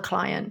you tell a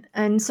client?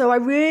 And so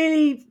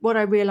what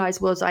I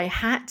realized was I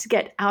had to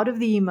get out of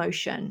the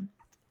emotion.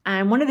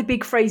 And one of the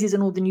big phrases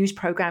in all the news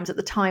programs at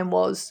the time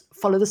was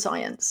follow the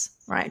science,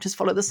 right? Just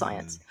follow the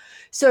science.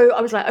 So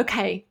I was like,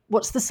 okay,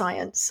 what's the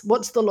science?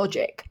 What's the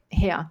logic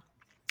here?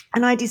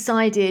 And I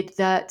decided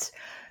that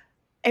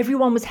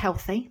everyone was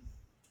healthy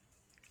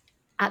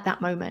at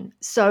that moment.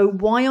 So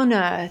why on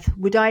earth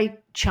would I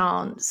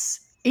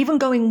chance even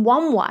going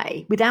one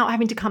way without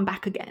having to come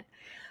back again?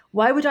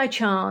 Why would I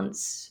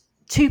chance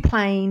 2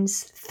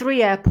 planes,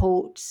 3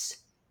 airports,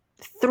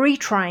 3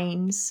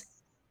 trains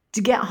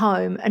to get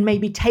home and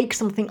maybe take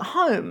something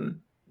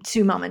home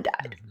to mum and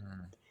dad?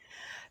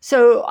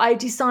 So I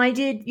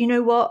decided, you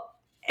know what?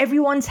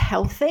 Everyone's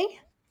healthy.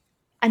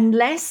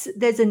 Unless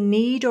there's a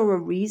need or a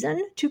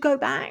reason to go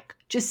back,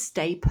 just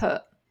stay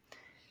put.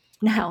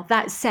 Now,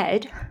 that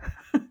said,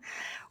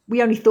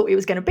 we only thought it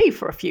was going to be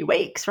for a few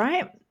weeks,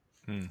 right?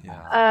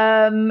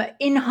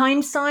 In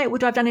hindsight,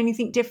 would I have done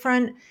anything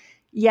different?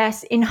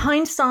 Yes. In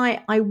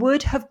hindsight, I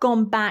would have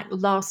gone back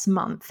last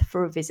month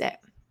for a visit.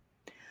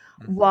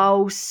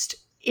 Whilst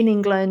in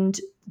England,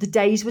 the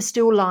days were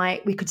still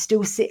light. We could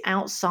still sit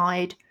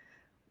outside.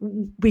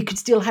 We could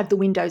still have the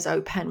windows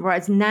open.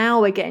 Whereas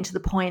now we're getting to the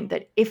point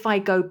that if I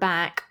go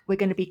back, we're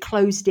going to be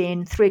closed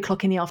in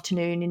 3:00 in the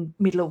afternoon in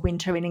middle of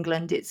winter in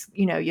England. It's,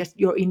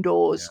 you're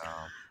indoors,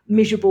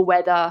 miserable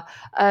weather.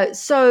 And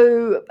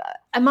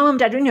my mum and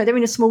dad, they're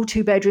in a small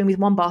 2-bedroom with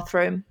 1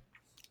 bathroom.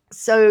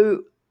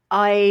 So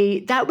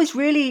that was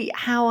really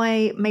how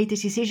I made the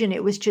decision.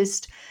 It was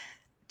just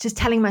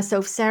telling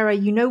myself, Sarah,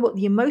 you know what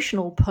the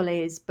emotional pull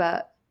is,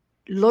 but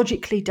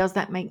logically, does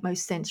that make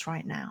most sense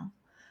right now?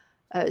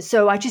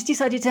 So I just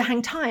decided to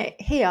hang tight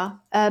here,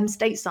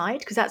 stateside,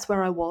 because that's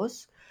where I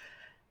was.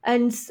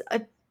 And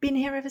I've been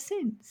here ever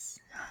since.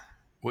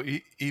 Well,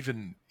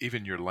 even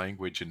your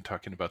language in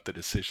talking about the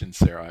decisions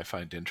there, I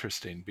find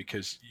interesting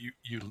because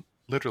you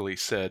literally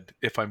said,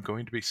 if I'm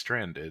going to be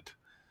stranded,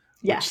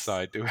 which Yes.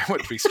 side do I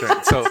want to be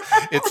stranded? So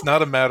it's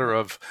not a matter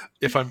of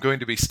if I'm going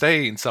to be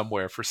staying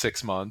somewhere for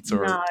 6 months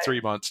or No. 3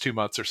 months, 2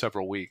 months, or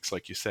several weeks.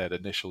 Like you said,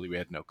 initially we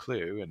had no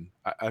clue, and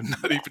I'm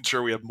not even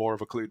sure we have more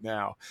of a clue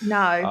now.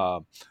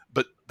 No,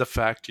 But the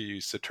fact you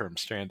use the term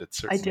stranded I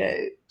certainly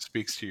do.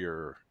 speaks to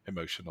your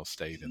emotional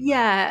state in that.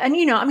 Yeah. And,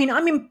 I mean,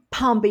 I'm in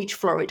Palm Beach,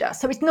 Florida,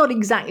 so it's not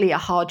exactly a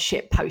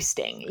hardship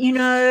posting.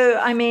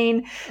 I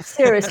mean,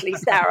 seriously,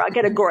 Sarah,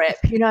 get a grip,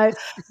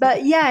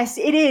 But yes,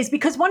 it is,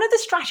 because one of the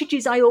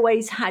strategies I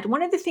always had,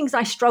 one of the things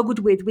I struggled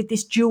with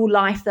this dual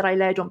life that I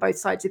led on both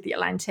sides of the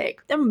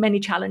Atlantic, there were many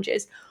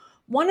challenges.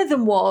 One of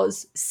them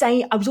was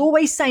I was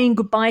always saying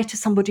goodbye to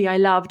somebody I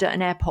loved at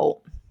an airport.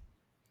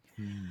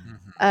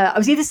 I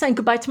was either saying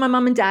goodbye to my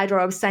mum and dad, or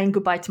I was saying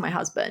goodbye to my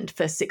husband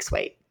for 6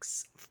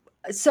 weeks.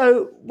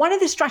 So one of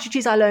the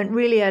strategies I learned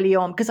really early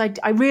on, because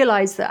I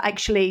realized that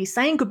actually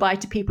saying goodbye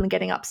to people and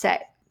getting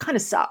upset kind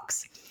of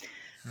sucks.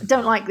 I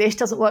don't like this,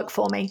 doesn't work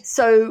for me.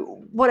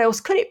 So what else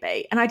could it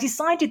be? And I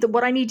decided that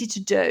what I needed to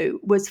do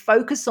was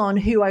focus on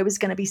who I was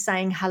going to be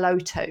saying hello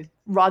to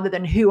rather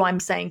than who I'm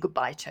saying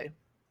goodbye to.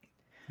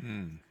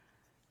 And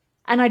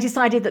I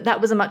decided that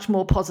was a much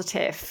more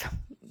positive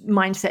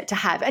mindset to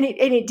have. And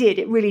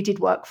it really did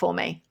work for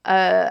me.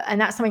 And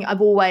that's something I've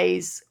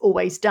always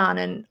done.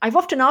 And I've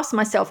often asked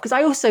myself, because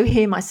I also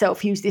hear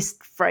myself use this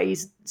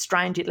phrase,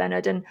 stranded,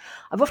 Leonard. And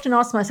I've often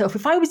asked myself,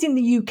 if I was in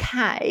the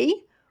UK,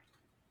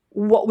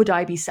 what would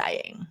I be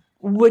saying?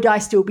 Would I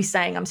still be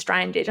saying I'm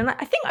stranded? And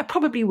I think I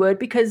probably would,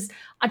 because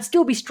I'd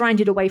still be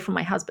stranded away from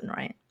my husband,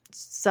 right?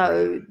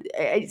 So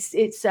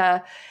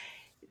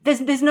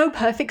there's no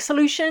perfect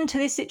solution to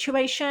this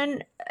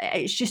situation.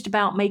 It's just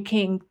about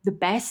making the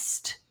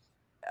best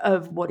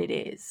of what it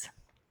is.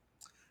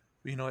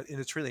 And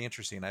it's really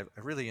interesting. I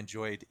really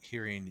enjoyed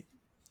hearing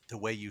the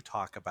way you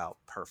talk about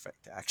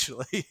perfect,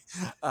 actually,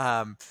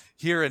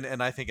 here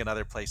and I think in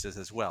other places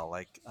as well.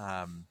 Like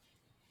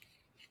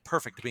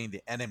perfect being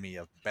the enemy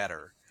of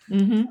better.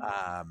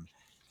 Mm-hmm.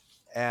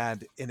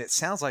 And it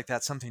sounds like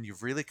that's something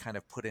you've really kind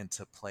of put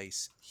into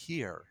place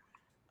here.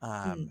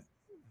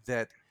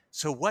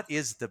 So what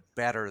is the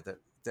better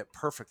that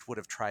perfect would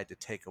have tried to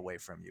take away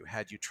from you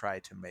had you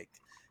tried to make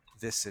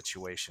this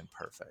situation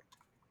perfect?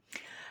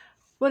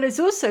 Well, there's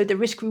also the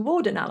risk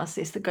reward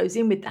analysis that goes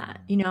in with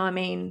that. I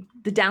mean,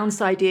 the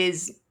downside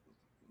is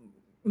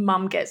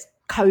mum gets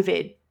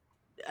COVID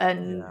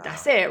and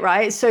that's it,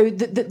 right? So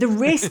the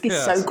risk is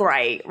so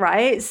great,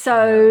 right?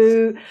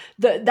 So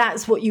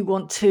that's what you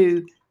want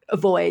to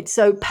avoid.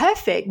 So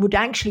perfect would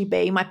actually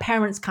be my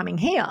parents coming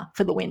here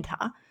for the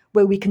winter,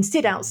 where we can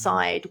sit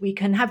outside, we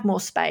can have more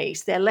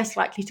space, they're less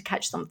likely to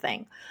catch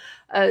something.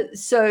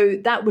 So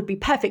that would be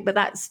perfect, but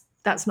that's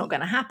not going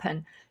to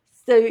happen.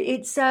 So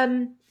it's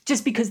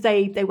just because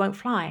they won't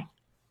fly.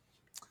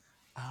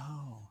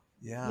 Oh,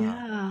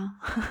 Yeah.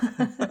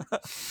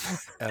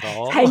 At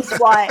all. Hence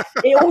why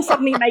it all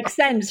suddenly makes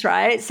sense,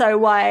 right? So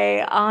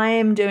why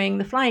I'm doing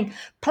the flying.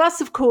 Plus,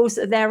 of course,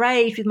 at their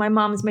age, with my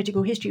mum's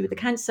medical history with the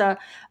cancer,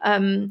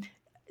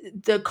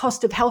 the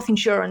cost of health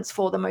insurance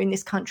for them in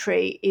this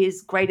country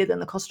is greater than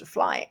the cost of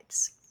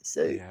flights.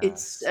 So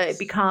it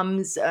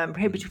becomes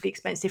prohibitively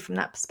expensive from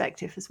that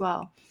perspective as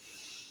well.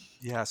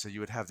 Yeah, so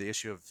you would have the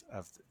issue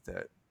of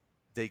the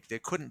they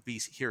couldn't be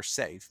here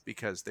safe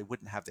because they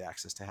wouldn't have the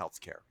access to health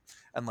care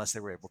unless they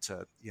were able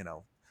to,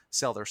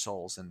 sell their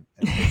souls and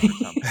pay for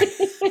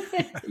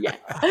something. Yeah,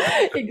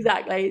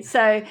 exactly.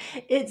 So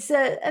it's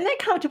and they're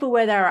comfortable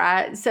where they're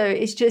at. So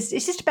it's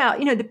just about,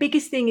 the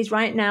biggest thing is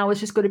right now is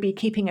just got to be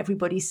keeping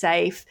everybody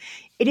safe.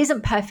 It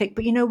isn't perfect,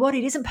 but you know what?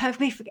 It isn't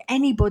perfect for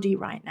anybody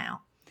right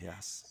now.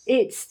 Yes.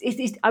 It's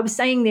I was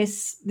saying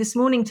this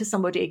morning to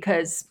somebody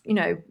because,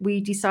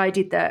 we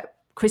decided that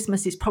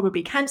Christmas is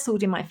probably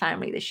cancelled in my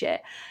family this year.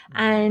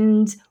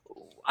 And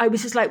I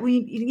was just like,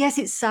 yes,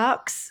 it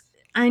sucks.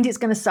 And it's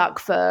going to suck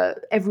for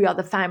every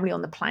other family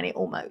on the planet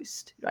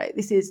almost, right?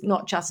 This is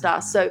not just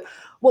us. So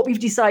what we've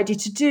decided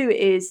to do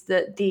is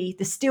that the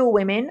Steele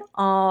women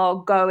are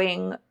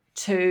going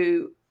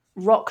to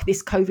rock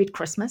this COVID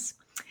Christmas.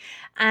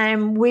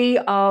 And we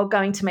are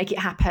going to make it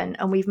happen.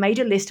 And we've made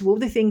a list of all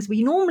the things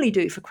we normally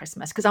do for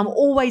Christmas, because I'm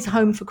always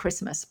home for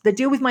Christmas. The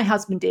deal with my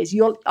husband is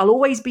I'll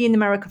always be in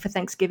America for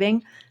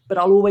Thanksgiving, but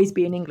I'll always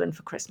be in England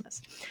for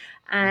Christmas.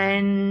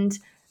 And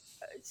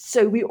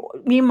so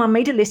me and Mum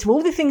made a list of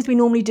all the things we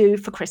normally do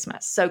for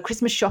Christmas. So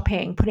Christmas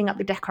shopping, putting up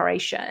the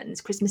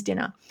decorations, Christmas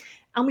dinner.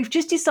 And we've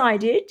just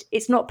decided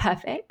it's not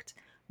perfect,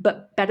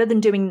 but better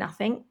than doing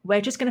nothing.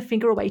 We're just going to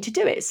figure a way to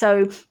do it.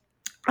 So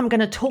I'm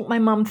going to talk my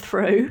mum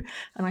through,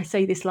 and I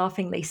say this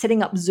laughingly,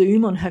 setting up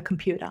Zoom on her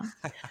computer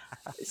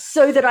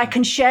so that I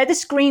can share the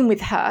screen with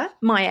her,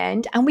 my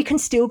end, and we can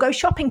still go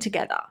shopping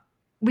together.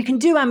 We can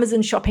do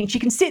Amazon shopping. She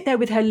can sit there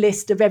with her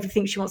list of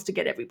everything she wants to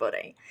get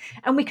everybody.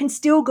 And we can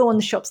still go on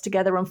the shops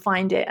together and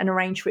find it and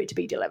arrange for it to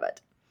be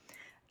delivered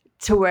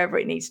to wherever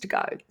it needs to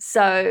go.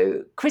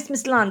 So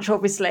Christmas lunch,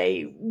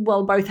 obviously,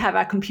 we'll both have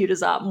our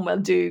computers up and we'll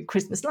do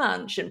Christmas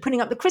lunch. And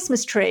putting up the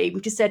Christmas tree,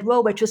 we just said,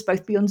 well, we'll just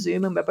both be on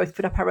Zoom and we'll both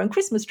put up our own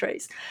Christmas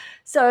trees.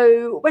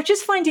 So we're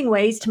just finding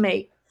ways to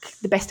make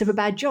the best of a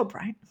bad job,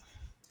 right?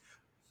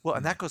 Well,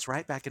 and that goes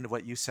right back into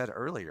what you said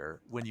earlier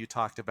when you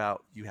talked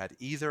about you had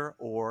either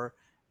or,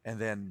 and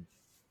then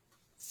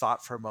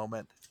thought for a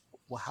moment,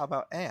 well, how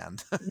about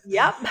and?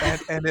 Yep.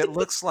 and it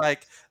looks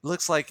like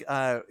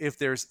if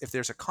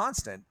there's a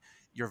constant,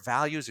 your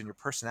values and your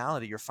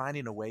personality, you're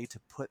finding a way to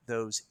put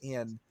those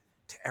in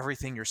to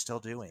everything you're still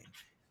doing,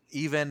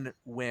 even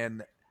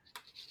when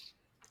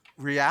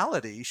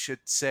reality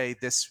should say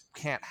this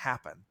can't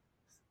happen.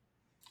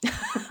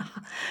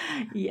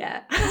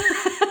 Yeah.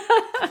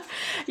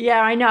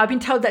 Yeah, I know. I've been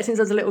told that since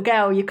I was a little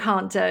girl, you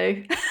can't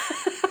do.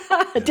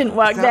 It didn't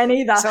work then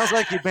either. Sounds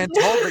like you've been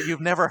told, but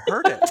you've never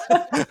heard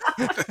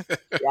it.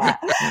 Yeah.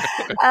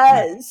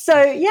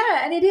 So,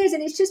 yeah, and it is.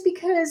 And it's just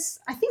because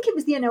I think it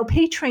was the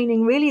NLP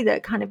training really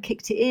that kind of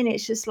kicked it in.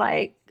 It's just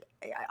like,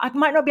 I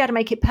might not be able to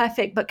make it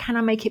perfect, but can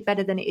I make it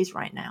better than it is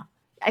right now?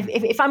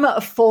 If I'm at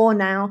a 4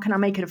 now, can I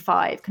make it a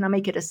 5? Can I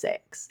make it a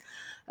 6?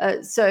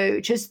 So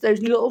just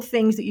those little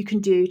things that you can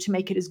do to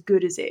make it as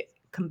good as it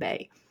can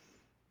be.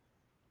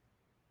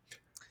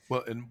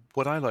 Well, and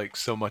what I like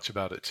so much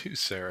about it too,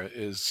 Sarah,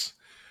 is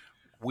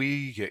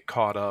we get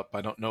caught up.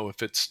 I don't know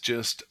if it's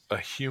just a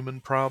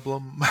human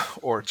problem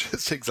or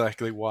just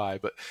exactly why,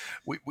 but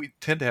we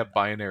tend to have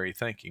binary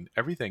thinking.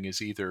 Everything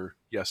is either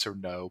yes or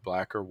no,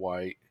 black or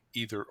white,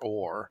 either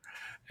or.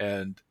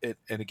 And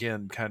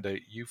again, kind of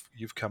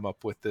you've come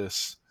up with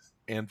this,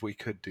 and we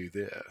could do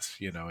this,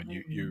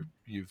 and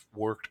you've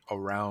worked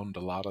around a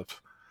lot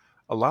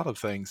of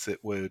things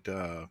that would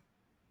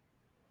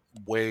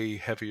way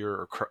heavier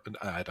or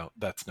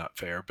that's not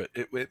fair, but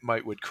it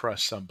would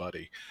crush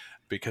somebody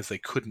because they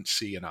couldn't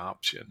see an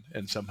option,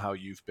 and somehow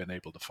you've been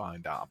able to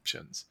find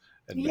options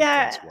and make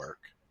things work.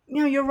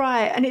 No, you're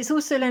right. And it's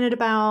also, Leonard,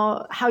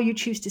 about how you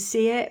choose to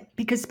see it,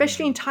 because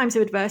especially in times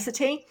of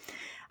adversity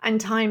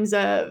and times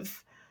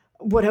of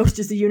what else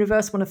does the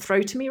universe want to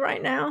throw to me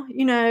right now?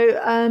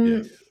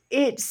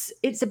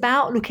 It's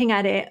about looking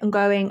at it and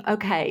going,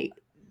 okay,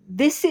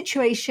 this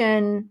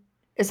situation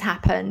has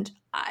happened.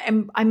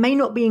 I may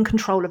not be in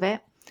control of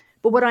it,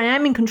 but what I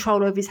am in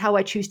control of is how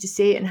I choose to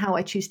see it and how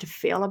I choose to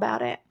feel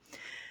about it.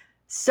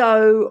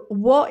 So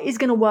what is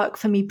going to work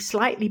for me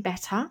slightly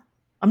better?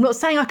 I'm not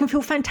saying I can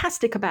feel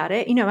fantastic about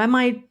it. Am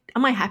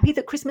I happy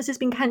that Christmas has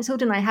been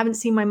cancelled and I haven't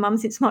seen my mum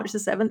since March the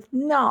 7th?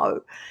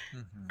 No.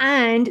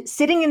 And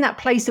sitting in that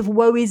place of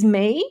woe is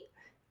me,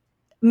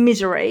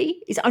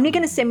 misery, is only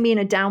going to send me in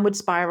a downward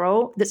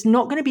spiral that's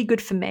not going to be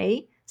good for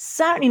me.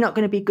 Certainly not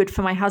going to be good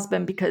for my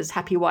husband, because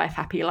happy wife,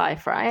 happy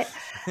life, right?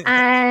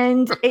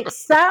 And it's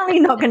certainly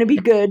not going to be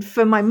good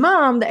for my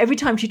mum that every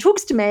time she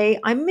talks to me,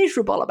 I'm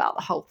miserable about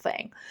the whole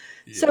thing.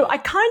 Yeah. So I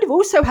kind of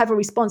also have a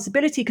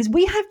responsibility, because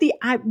we have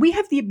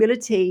the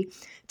ability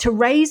to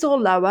raise or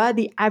lower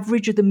the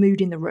average of the mood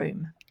in the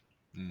room.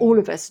 All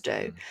of us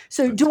do.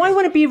 So that's do I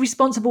want to be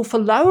responsible for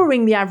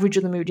lowering the average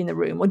of the mood in the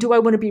room, or do I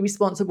want to be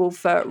responsible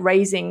for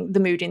raising the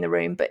mood in the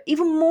room? But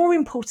even more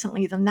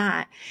importantly than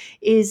that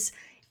is,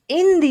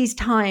 in these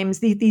times,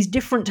 these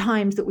different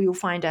times that we will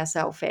find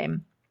ourselves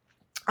in,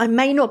 I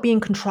may not be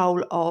in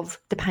control of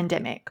the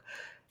pandemic,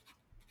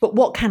 but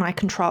what can I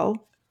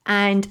control?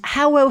 And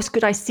how else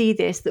could I see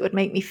this that would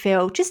make me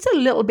feel just a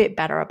little bit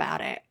better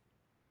about it?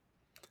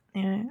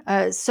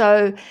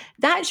 So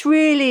that's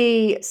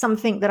really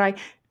something that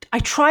I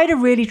try to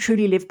really,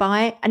 truly live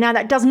by. And now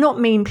that does not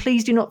mean,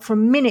 please do not for a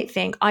minute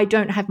think I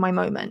don't have my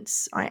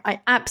moments. I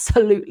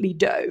absolutely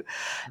do.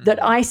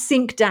 That I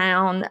sink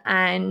down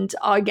and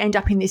I end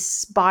up in this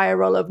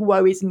spiral of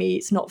woe is me,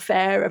 it's not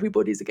fair,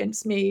 everybody's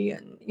against me,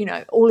 and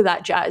all of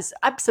that jazz.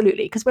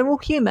 Absolutely, because we're all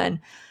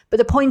human. But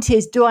the point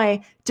is, do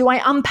I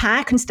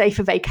unpack and stay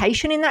for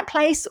vacation in that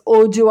place,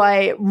 or do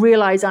I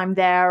realize I'm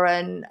there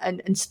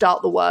and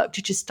start the work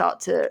to just start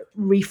to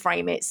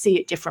reframe it, see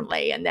it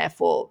differently, and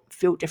therefore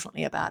feel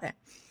differently about it?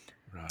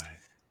 Right.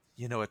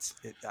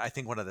 I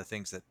think one of the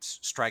things that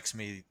strikes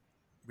me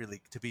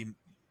really to be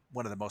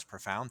one of the most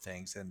profound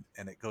things,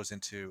 and it goes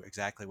into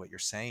exactly what you're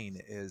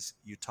saying, is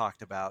you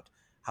talked about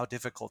how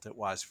difficult it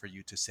was for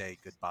you to say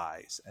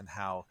goodbyes, and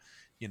how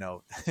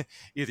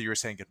either you were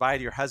saying goodbye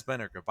to your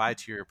husband or goodbye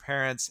to your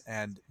parents,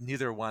 and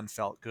neither one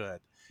felt good.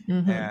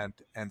 And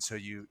so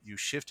you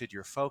shifted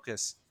your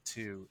focus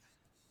to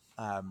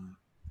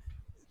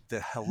the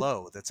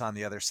hello that's on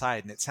the other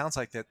side. And it sounds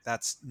like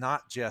that's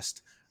not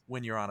just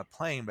when you're on a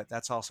plane, but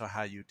that's also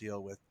how you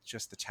deal with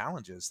just the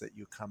challenges that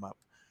you come up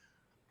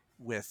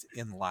with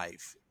in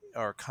life,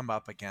 or come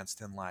up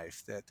against in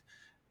life, that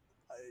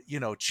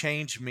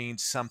change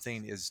means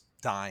something is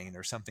dying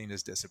or something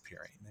is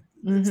disappearing.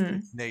 It's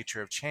the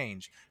nature of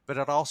change, but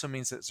it also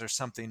means that there's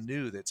something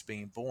new that's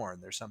being born.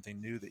 There's something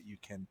new that you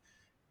can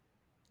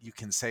you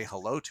can say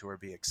hello to or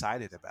be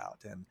excited about.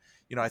 And,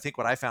 I think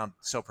what I found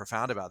so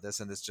profound about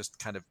this, and it's just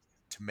kind of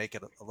to make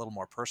it a little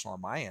more personal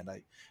on my end,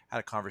 I had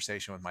a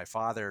conversation with my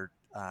father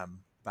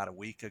about a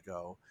week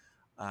ago.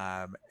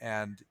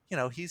 And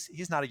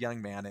he's not a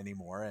young man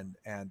anymore,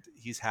 and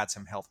he's had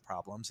some health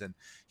problems, and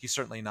he's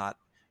certainly not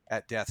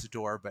at death's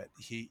door, but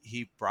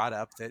he brought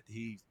up that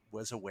he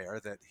was aware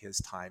that his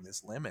time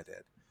is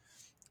limited.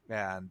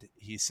 And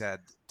he said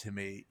to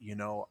me,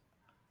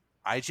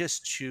 I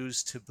just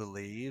choose to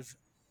believe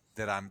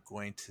that I'm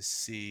going to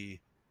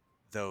see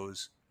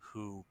those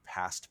who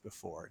passed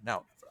before.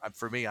 Now,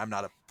 for me, I'm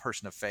not a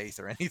person of faith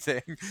or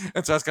anything.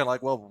 And so I was kind of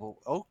like, well,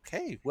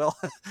 okay, well,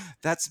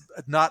 that's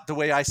not the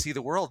way I see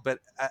the world. But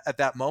at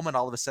that moment,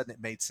 all of a sudden,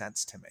 it made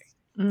sense to me.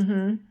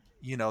 Mm-hmm.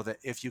 That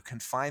if you can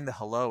find the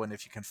hello, and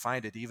if you can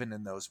find it even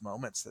in those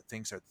moments that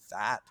things are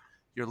that,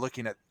 you're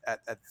looking at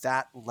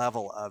that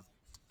level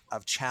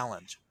of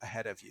challenge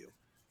ahead of you,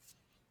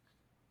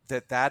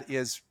 that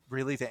is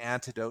really the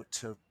antidote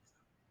to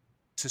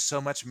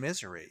so much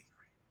misery,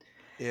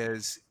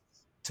 is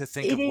to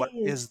think It of what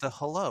is. is the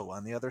hello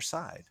on the other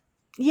side.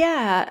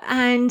 Yeah.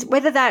 And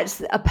whether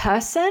that's a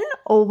person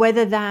or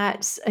whether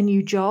that's a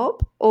new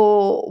job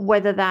or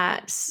whether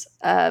that's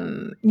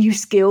new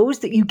skills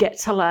that you get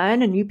to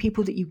learn and new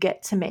people that you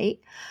get to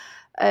meet,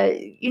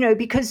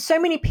 because so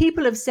many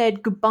people have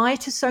said goodbye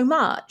to so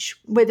much,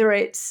 whether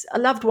it's a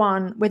loved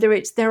one, whether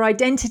it's their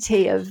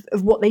identity of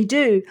what they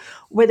do,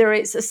 whether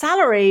it's a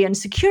salary and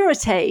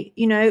security,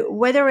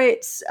 whether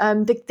it's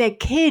their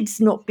kids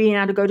not being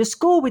able to go to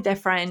school with their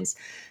friends.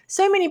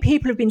 So many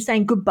people have been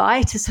saying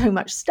goodbye to so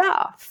much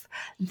stuff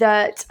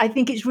that I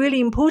think it's really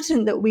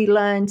important that we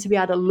learn to be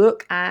able to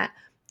look at,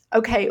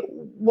 okay,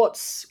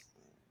 what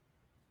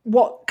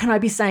can I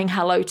be saying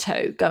hello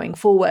to going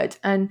forward?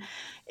 And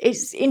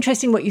it's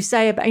interesting what you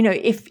say about,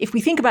 if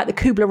we think about the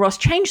Kubler-Ross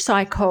change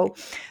cycle,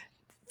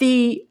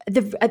 the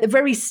at the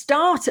very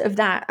start of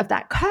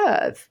that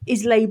curve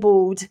is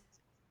labeled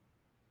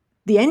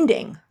the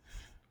ending,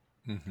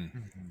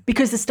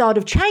 because the start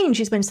of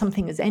change is when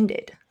something has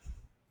ended.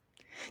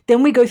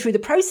 Then we go through the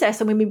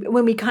process, and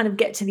when we kind of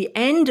get to the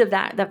end of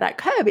that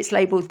curve, it's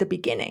labeled the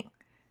beginning,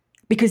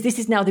 because this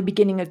is now the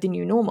beginning of the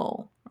new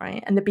normal,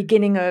 right? And the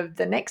beginning of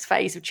the next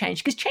phase of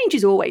change, because change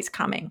is always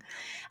coming.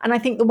 And I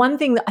think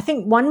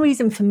one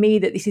reason for me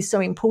that this is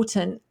so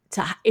important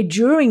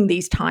during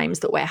these times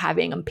that we're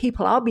having, and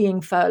people are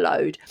being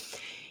furloughed,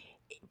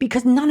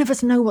 because none of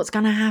us know what's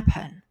going to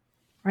happen,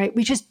 right?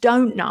 We just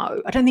don't know.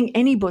 I don't think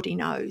anybody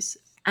knows.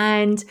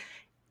 And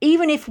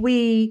even if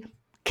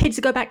kids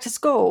go back to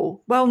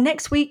school, well,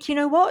 next week, you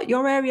know what?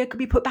 Your area could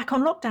be put back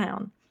on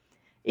lockdown.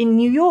 In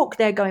New York,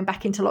 they're going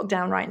back into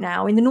lockdown right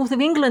now. In the north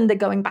of England, they're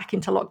going back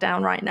into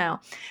lockdown right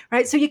now,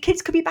 right? So your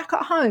kids could be back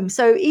at home.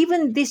 So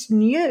even this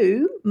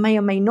new may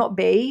or may not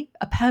be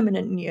a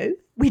permanent new.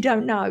 We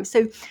don't know.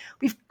 So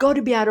we've got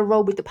to be able to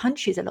roll with the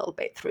punches a little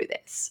bit through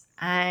this.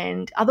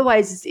 And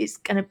otherwise, it's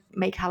going to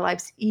make our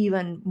lives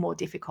even more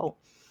difficult.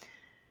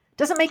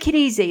 Doesn't make it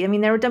easy. I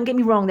mean, don't get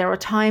me wrong, there are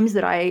times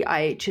that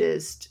I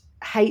just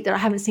hate that I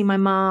haven't seen my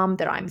mom,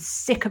 that I'm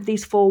sick of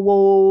these four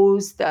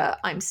walls, that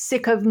I'm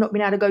sick of not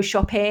being able to go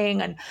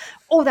shopping and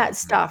all that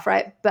stuff,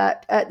 right?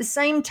 But at the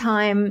same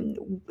time,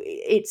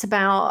 it's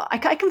about, I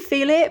can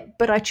feel it,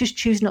 but I just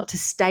choose not to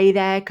stay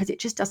there because it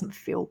just doesn't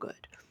feel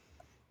good.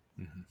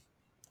 Mm-hmm.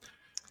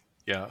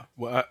 Yeah.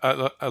 Well,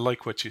 I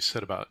like what you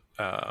said about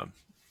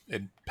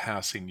in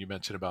passing. You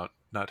mentioned about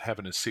not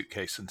having a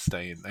suitcase and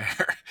staying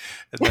there,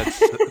 and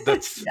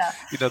that's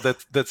Yeah.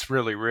 that's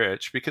really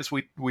rich, because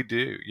we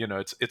do,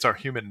 it's our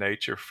human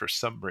nature for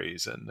some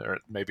reason, or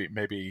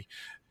maybe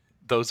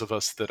those of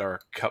us that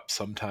our cup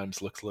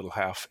sometimes looks a little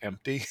half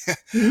empty.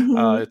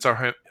 Mm-hmm.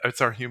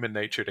 It's our human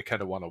nature to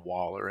kind of want to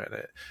waller in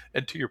it.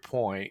 And to your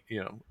point,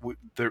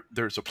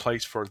 there's a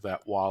place for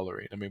that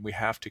wallowing. I mean, we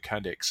have to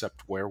kind of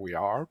accept where we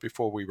are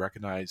before we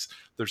recognize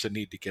there's a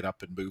need to get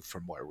up and move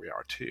from where we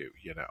are too.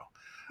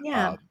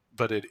 Yeah.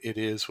 But it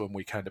is when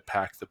we kind of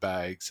pack the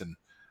bags and,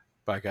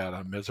 by God,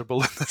 I'm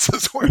miserable and this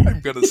is where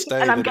I'm going to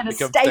stay, And I'm that going it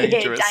to becomes stay here,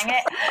 dangerous. dang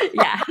it.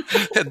 Yeah.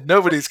 And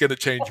nobody's going to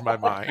change my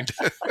mind.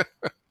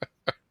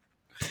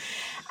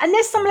 And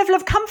there's some level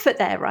of comfort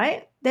there,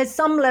 right? There's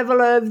some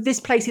level of this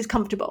place is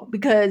comfortable,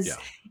 because Yeah.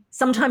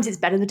 sometimes it's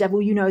better the devil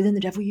you know than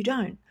the devil you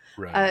don't.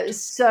 Right.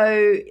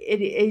 So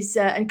it is,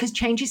 and because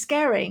change is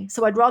scary.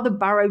 So I'd rather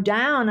burrow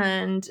down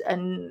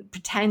and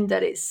pretend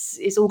that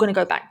it's all going to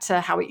go back to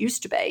how it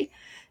used to be,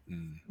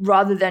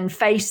 rather than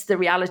face the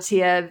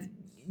reality of,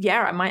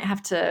 yeah, I might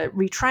have to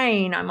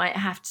retrain, I might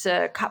have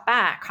to cut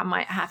back, I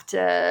might have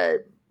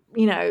to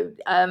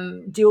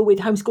deal with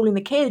homeschooling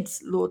the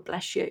kids, Lord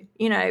bless you,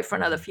 for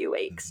another few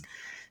weeks.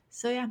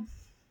 So yeah.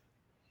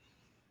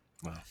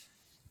 Wow.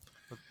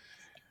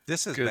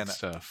 This has Good been,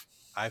 stuff.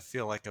 I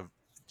feel like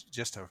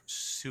just a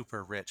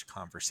super rich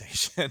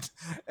conversation.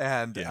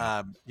 And,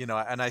 Yeah.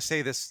 and I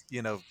say this,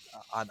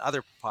 on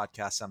other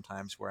podcasts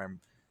sometimes, what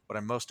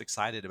I'm most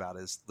excited about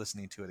is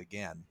listening to it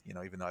again,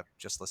 even though I've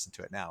just listened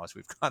to it now as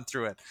we've gone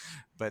through it,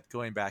 but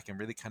going back and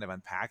really kind of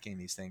unpacking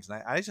these things.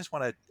 And I just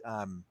want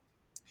to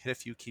hit a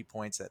few key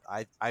points that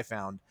I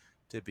found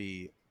to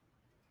be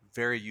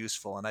very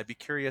useful. And I'd be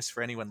curious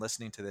for anyone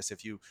listening to this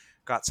if you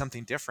got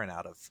something different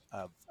out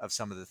of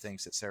some of the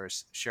things that Sarah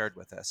shared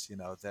with us.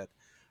 That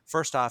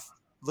first off,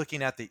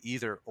 looking at the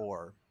either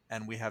or,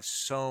 and we have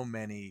so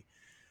many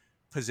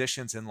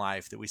positions in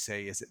life that we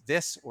say, is it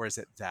this or is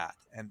it that?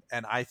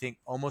 And I think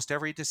almost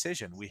every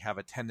decision we have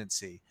a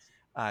tendency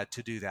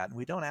to do that, and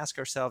we don't ask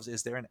ourselves,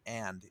 is there an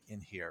and in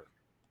here?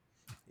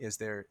 Is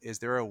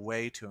there a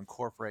way to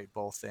incorporate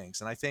both things?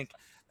 And I think,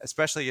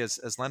 especially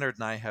as Leonard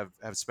and I have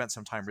spent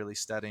some time really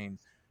studying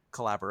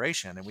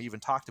collaboration, and we even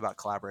talked about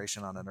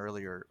collaboration on an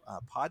earlier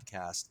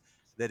podcast,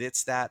 that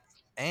it's that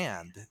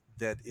and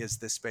that is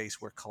the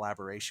space where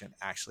collaboration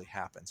actually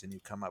happens, and you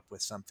come up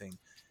with something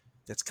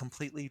that's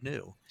completely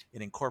new.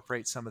 It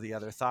incorporates some of the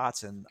other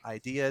thoughts and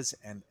ideas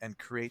and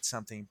creates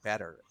something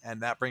better.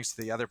 And that brings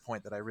to the other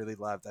point that I really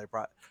loved.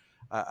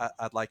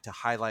 I'd like to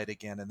highlight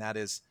again, and that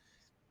is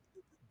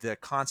the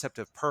concept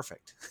of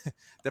perfect.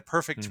 That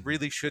perfect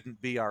really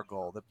shouldn't be our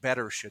goal. That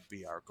better should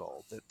be our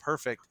goal. That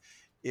perfect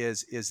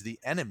is the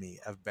enemy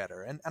of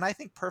better. And I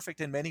think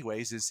perfect in many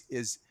ways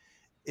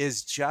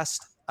is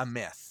just a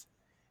myth.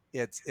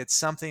 It's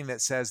something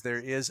that says there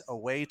is a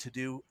way to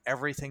do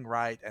everything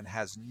right and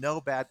has no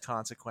bad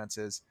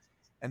consequences.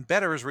 And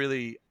better is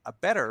really a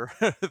better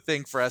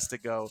thing for us to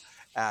go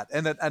at.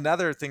 And then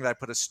another thing that I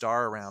put a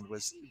star around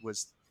was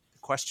the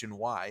question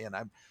why.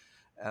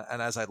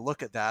 And as I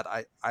look at that,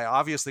 I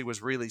obviously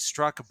was really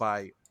struck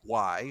by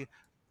why.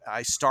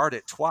 I starred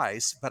it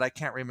twice, but I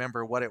can't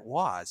remember what it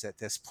was at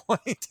this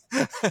point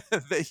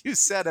that you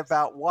said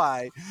about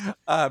why.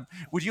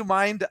 Would you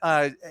mind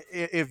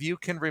if you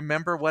can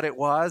remember what it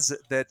was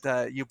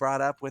that you brought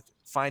up with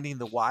finding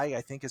the why,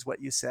 I think is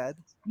what you said?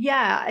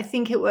 Yeah, I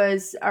think it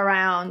was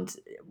around,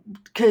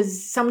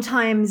 because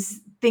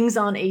sometimes things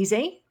aren't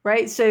easy,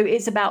 right? So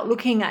it's about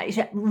looking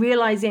at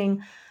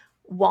realizing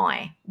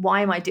why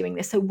am I doing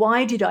this? So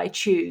why did I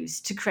choose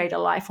to create a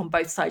life on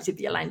both sides of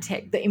the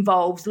Atlantic that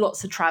involves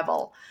lots of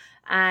travel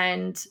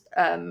and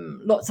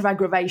lots of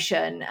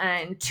aggravation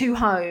and two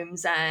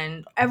homes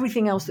and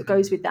everything else that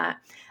goes with that?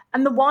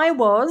 And the why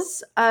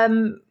was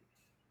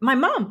my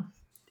mum.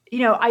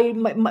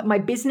 My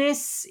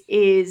business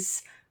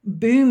is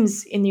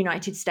booms in the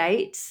United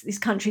States. This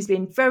country's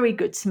been very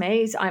good to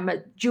me. I'm a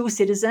dual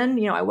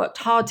citizen. I worked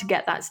hard to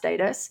get that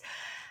status.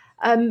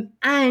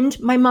 And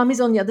my mum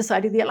is on the other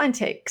side of the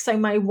Atlantic. So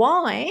my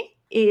why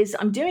is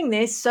I'm doing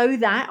this so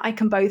that I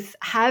can both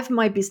have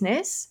my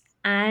business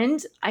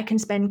and I can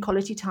spend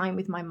quality time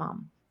with my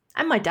mum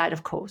and my dad,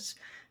 of course.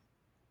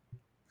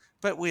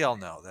 But we all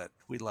know that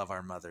we love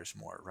our mothers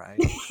more, right?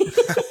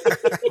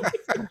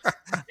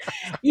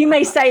 You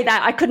may say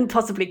that. I couldn't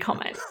possibly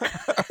comment.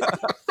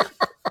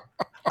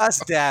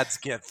 Us dads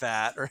get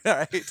that, right?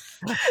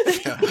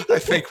 Yeah, I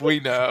think we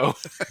know.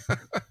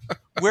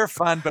 We're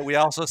fun, but we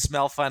also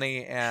smell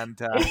funny, and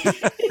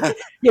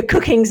your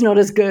cooking's not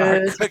as our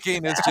good.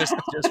 cooking is just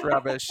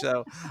rubbish.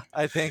 So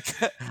I think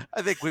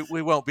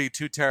we won't be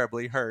too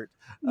terribly hurt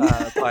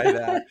by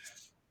that.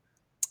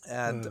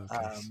 And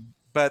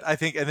but I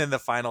think, and then the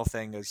final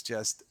thing is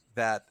just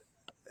that,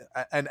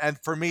 and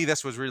for me,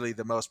 this was really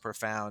the most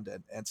profound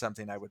and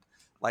something I would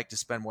like to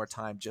spend more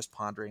time just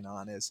pondering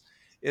on is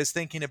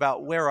thinking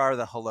about where are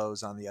the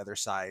hellos on the other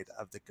side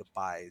of the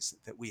goodbyes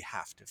that we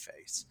have to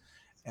face.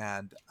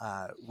 And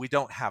we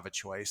don't have a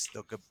choice.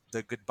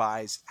 The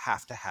goodbyes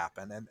have to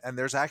happen. And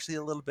there's actually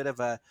a little bit of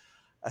a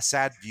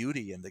sad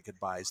beauty in the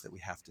goodbyes that we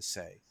have to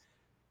say.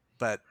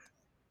 But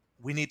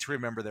we need to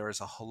remember there is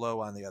a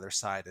hello on the other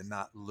side and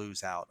not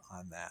lose out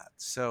on that.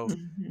 So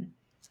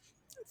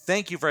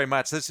thank you very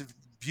much. This is a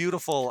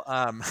beautiful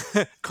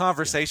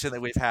conversation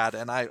that we've had,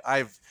 and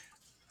I've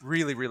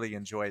really, really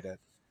enjoyed it.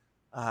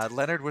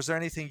 Leonard, was there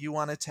anything you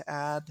wanted to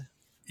add?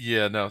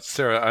 Yeah, no,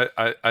 Sarah,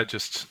 I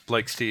just,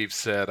 like Steve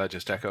said, I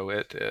just echo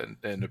it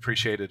and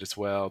appreciate it as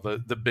well.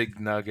 The big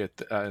nugget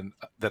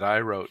that I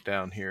wrote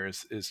down here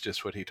is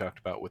just what he talked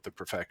about with the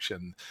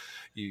perfection.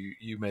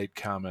 You made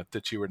comment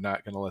that you were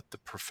not going to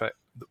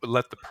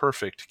let the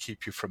perfect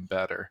keep you from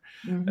better,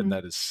 and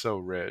that is so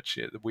rich.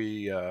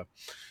 We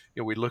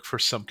look for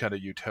some kind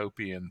of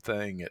utopian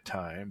thing at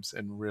times,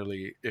 and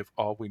really, if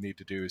all we need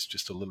to do is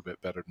just a little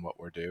bit better than what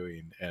we're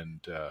doing,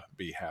 and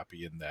be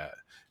happy in that,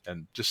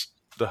 and just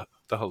the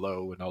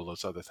hello and all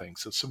those other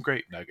things. So some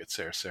great nuggets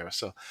there, Sarah.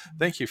 So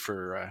thank you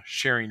for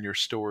sharing your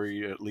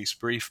story, at least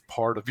brief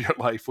part of your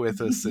life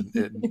with us and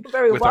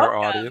with our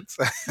audience.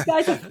 You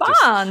guys are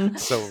fun.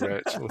 So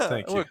rich. Well,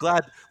 thank you.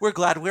 We're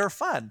glad we're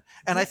fun.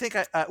 And I think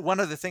one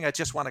other thing I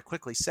just want to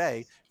quickly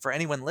say for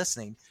anyone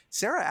listening,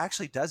 Sarah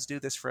actually does do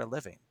this for a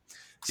living.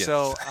 Yes.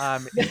 So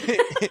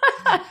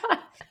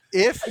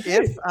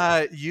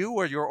if you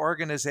or your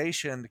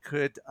organization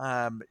could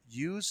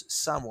use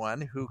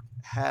someone who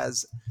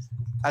has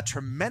a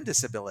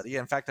tremendous ability.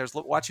 In fact, I was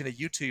watching a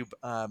YouTube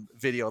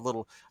video,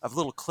 little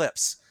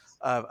clips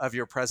of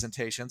your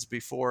presentations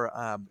before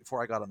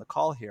I got on the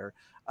call here.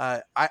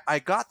 I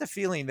got the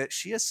feeling that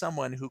she is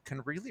someone who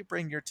can really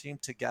bring your team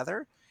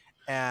together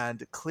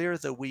and clear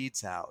the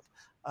weeds out.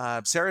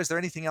 Sarah, is there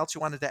anything else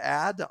you wanted to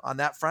add on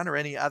that front or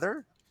any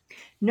other?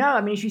 No,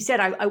 I mean, as you said,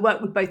 I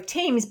work with both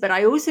teams, but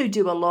I also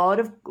do a lot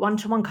of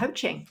one-to-one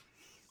coaching.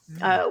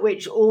 Mm,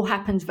 Which all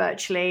happens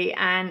virtually,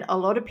 and a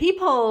lot of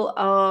people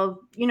are,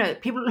 a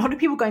lot of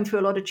people going through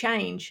a lot of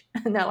change,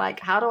 and they're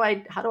like, how do I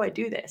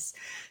do this?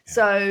 yeah.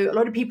 So a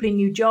lot of people in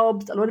new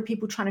jobs, a lot of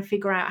people trying to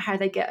figure out how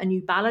they get a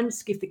new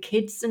balance if the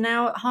kids are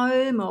now at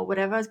home or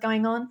whatever is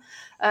going on.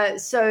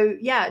 So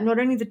yeah, not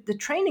only the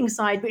training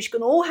side, which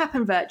can all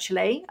happen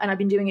virtually, and I've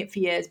been doing it for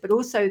years, but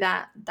also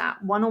that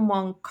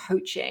one-on-one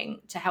coaching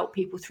to help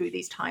people through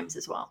these times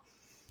as well.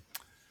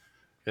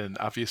 And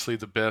obviously,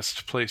 the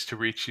best place to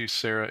reach you,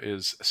 Sarah,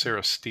 is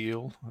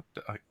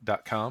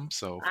sarahsteele.com.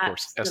 So, of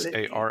course,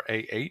 Absolutely.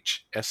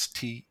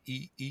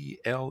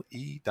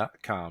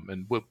 SarahSteele.com.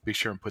 And we'll be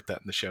sure and put that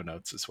in the show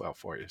notes as well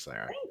for you,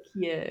 Sarah. Thank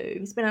you.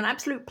 It's been an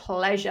absolute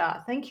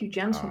pleasure. Thank you, All right.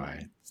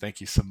 gentlemen.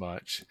 Thank you so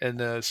much.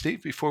 And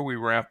Steve, before we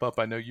wrap up,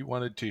 I know you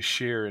wanted to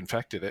share. In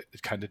fact, it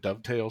kind of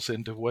dovetails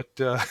into what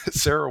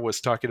Sarah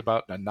was talking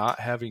about, not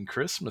having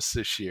Christmas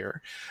this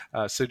year.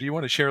 So, do you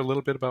want to share a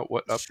little bit about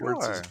what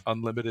Upwards is Sure.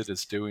 Unlimited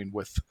is doing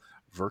with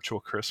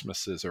virtual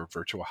Christmases or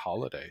virtual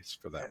holidays,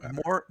 for that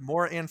matter?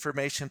 More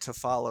information to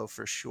follow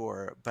for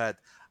sure. But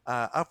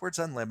Upwards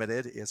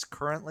Unlimited is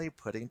currently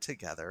putting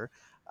together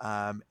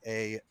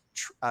a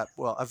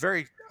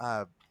very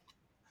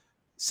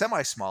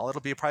semi-small.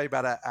 It'll be probably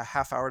about a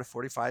half hour to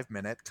 45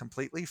 minute,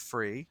 completely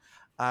free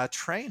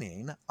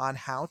training on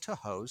how to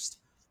host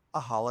a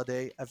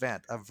holiday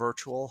event, a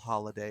virtual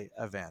holiday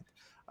event.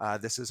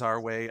 This is our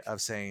way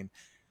of saying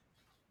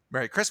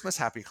Merry Christmas,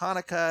 Happy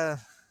Hanukkah,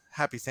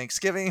 Happy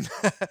Thanksgiving,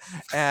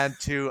 and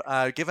to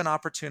give an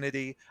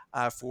opportunity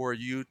for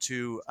you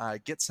to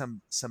get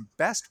some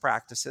best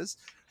practices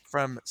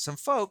from some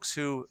folks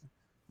who,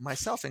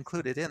 myself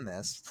included in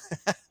this,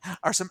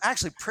 are some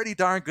actually pretty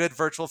darn good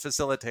virtual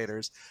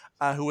facilitators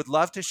who would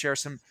love to share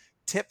some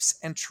tips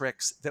and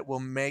tricks that will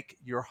make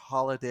your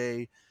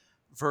holiday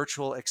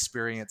virtual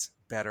experience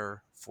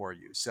better for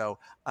you. So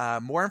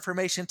more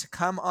information to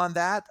come on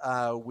that.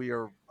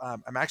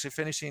 I'm actually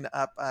finishing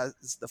up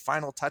the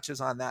final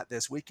touches on that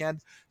this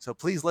weekend. So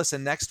please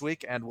listen next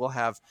week, and we'll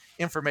have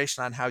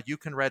information on how you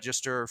can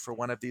register for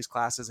one of these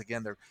classes.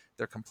 Again,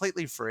 they're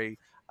completely free.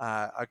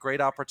 A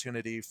great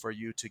opportunity for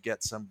you to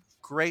get some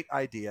great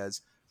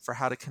ideas for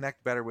how to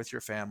connect better with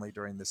your family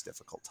during this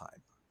difficult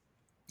time.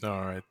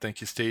 All right.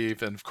 Thank you,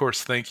 Steve. And of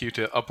course, thank you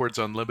to Upwards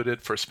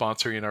Unlimited for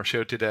sponsoring our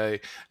show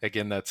today.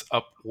 Again, that's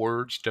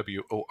Upwards,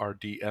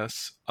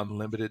 WORDS,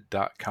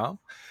 Unlimited.com.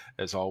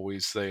 As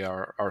always, they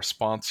are our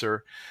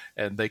sponsor,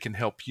 and they can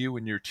help you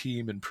and your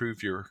team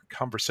improve your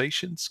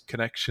conversations,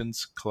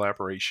 connections,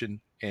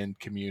 collaboration, and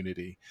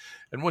community.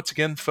 And once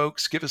again,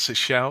 folks, give us a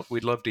shout.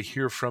 We'd love to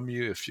hear from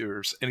you. If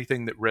there's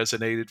anything that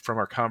resonated from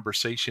our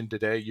conversation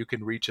today, you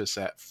can reach us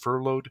at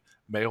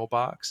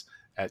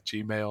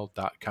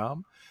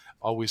furloughedmailbox@gmail.com.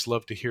 Always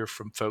love to hear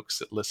from folks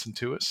that listen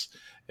to us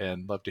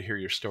and love to hear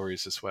your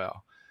stories as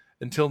well.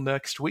 Until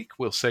next week,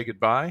 we'll say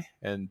goodbye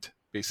and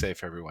be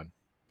safe, everyone.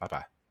 Bye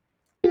bye.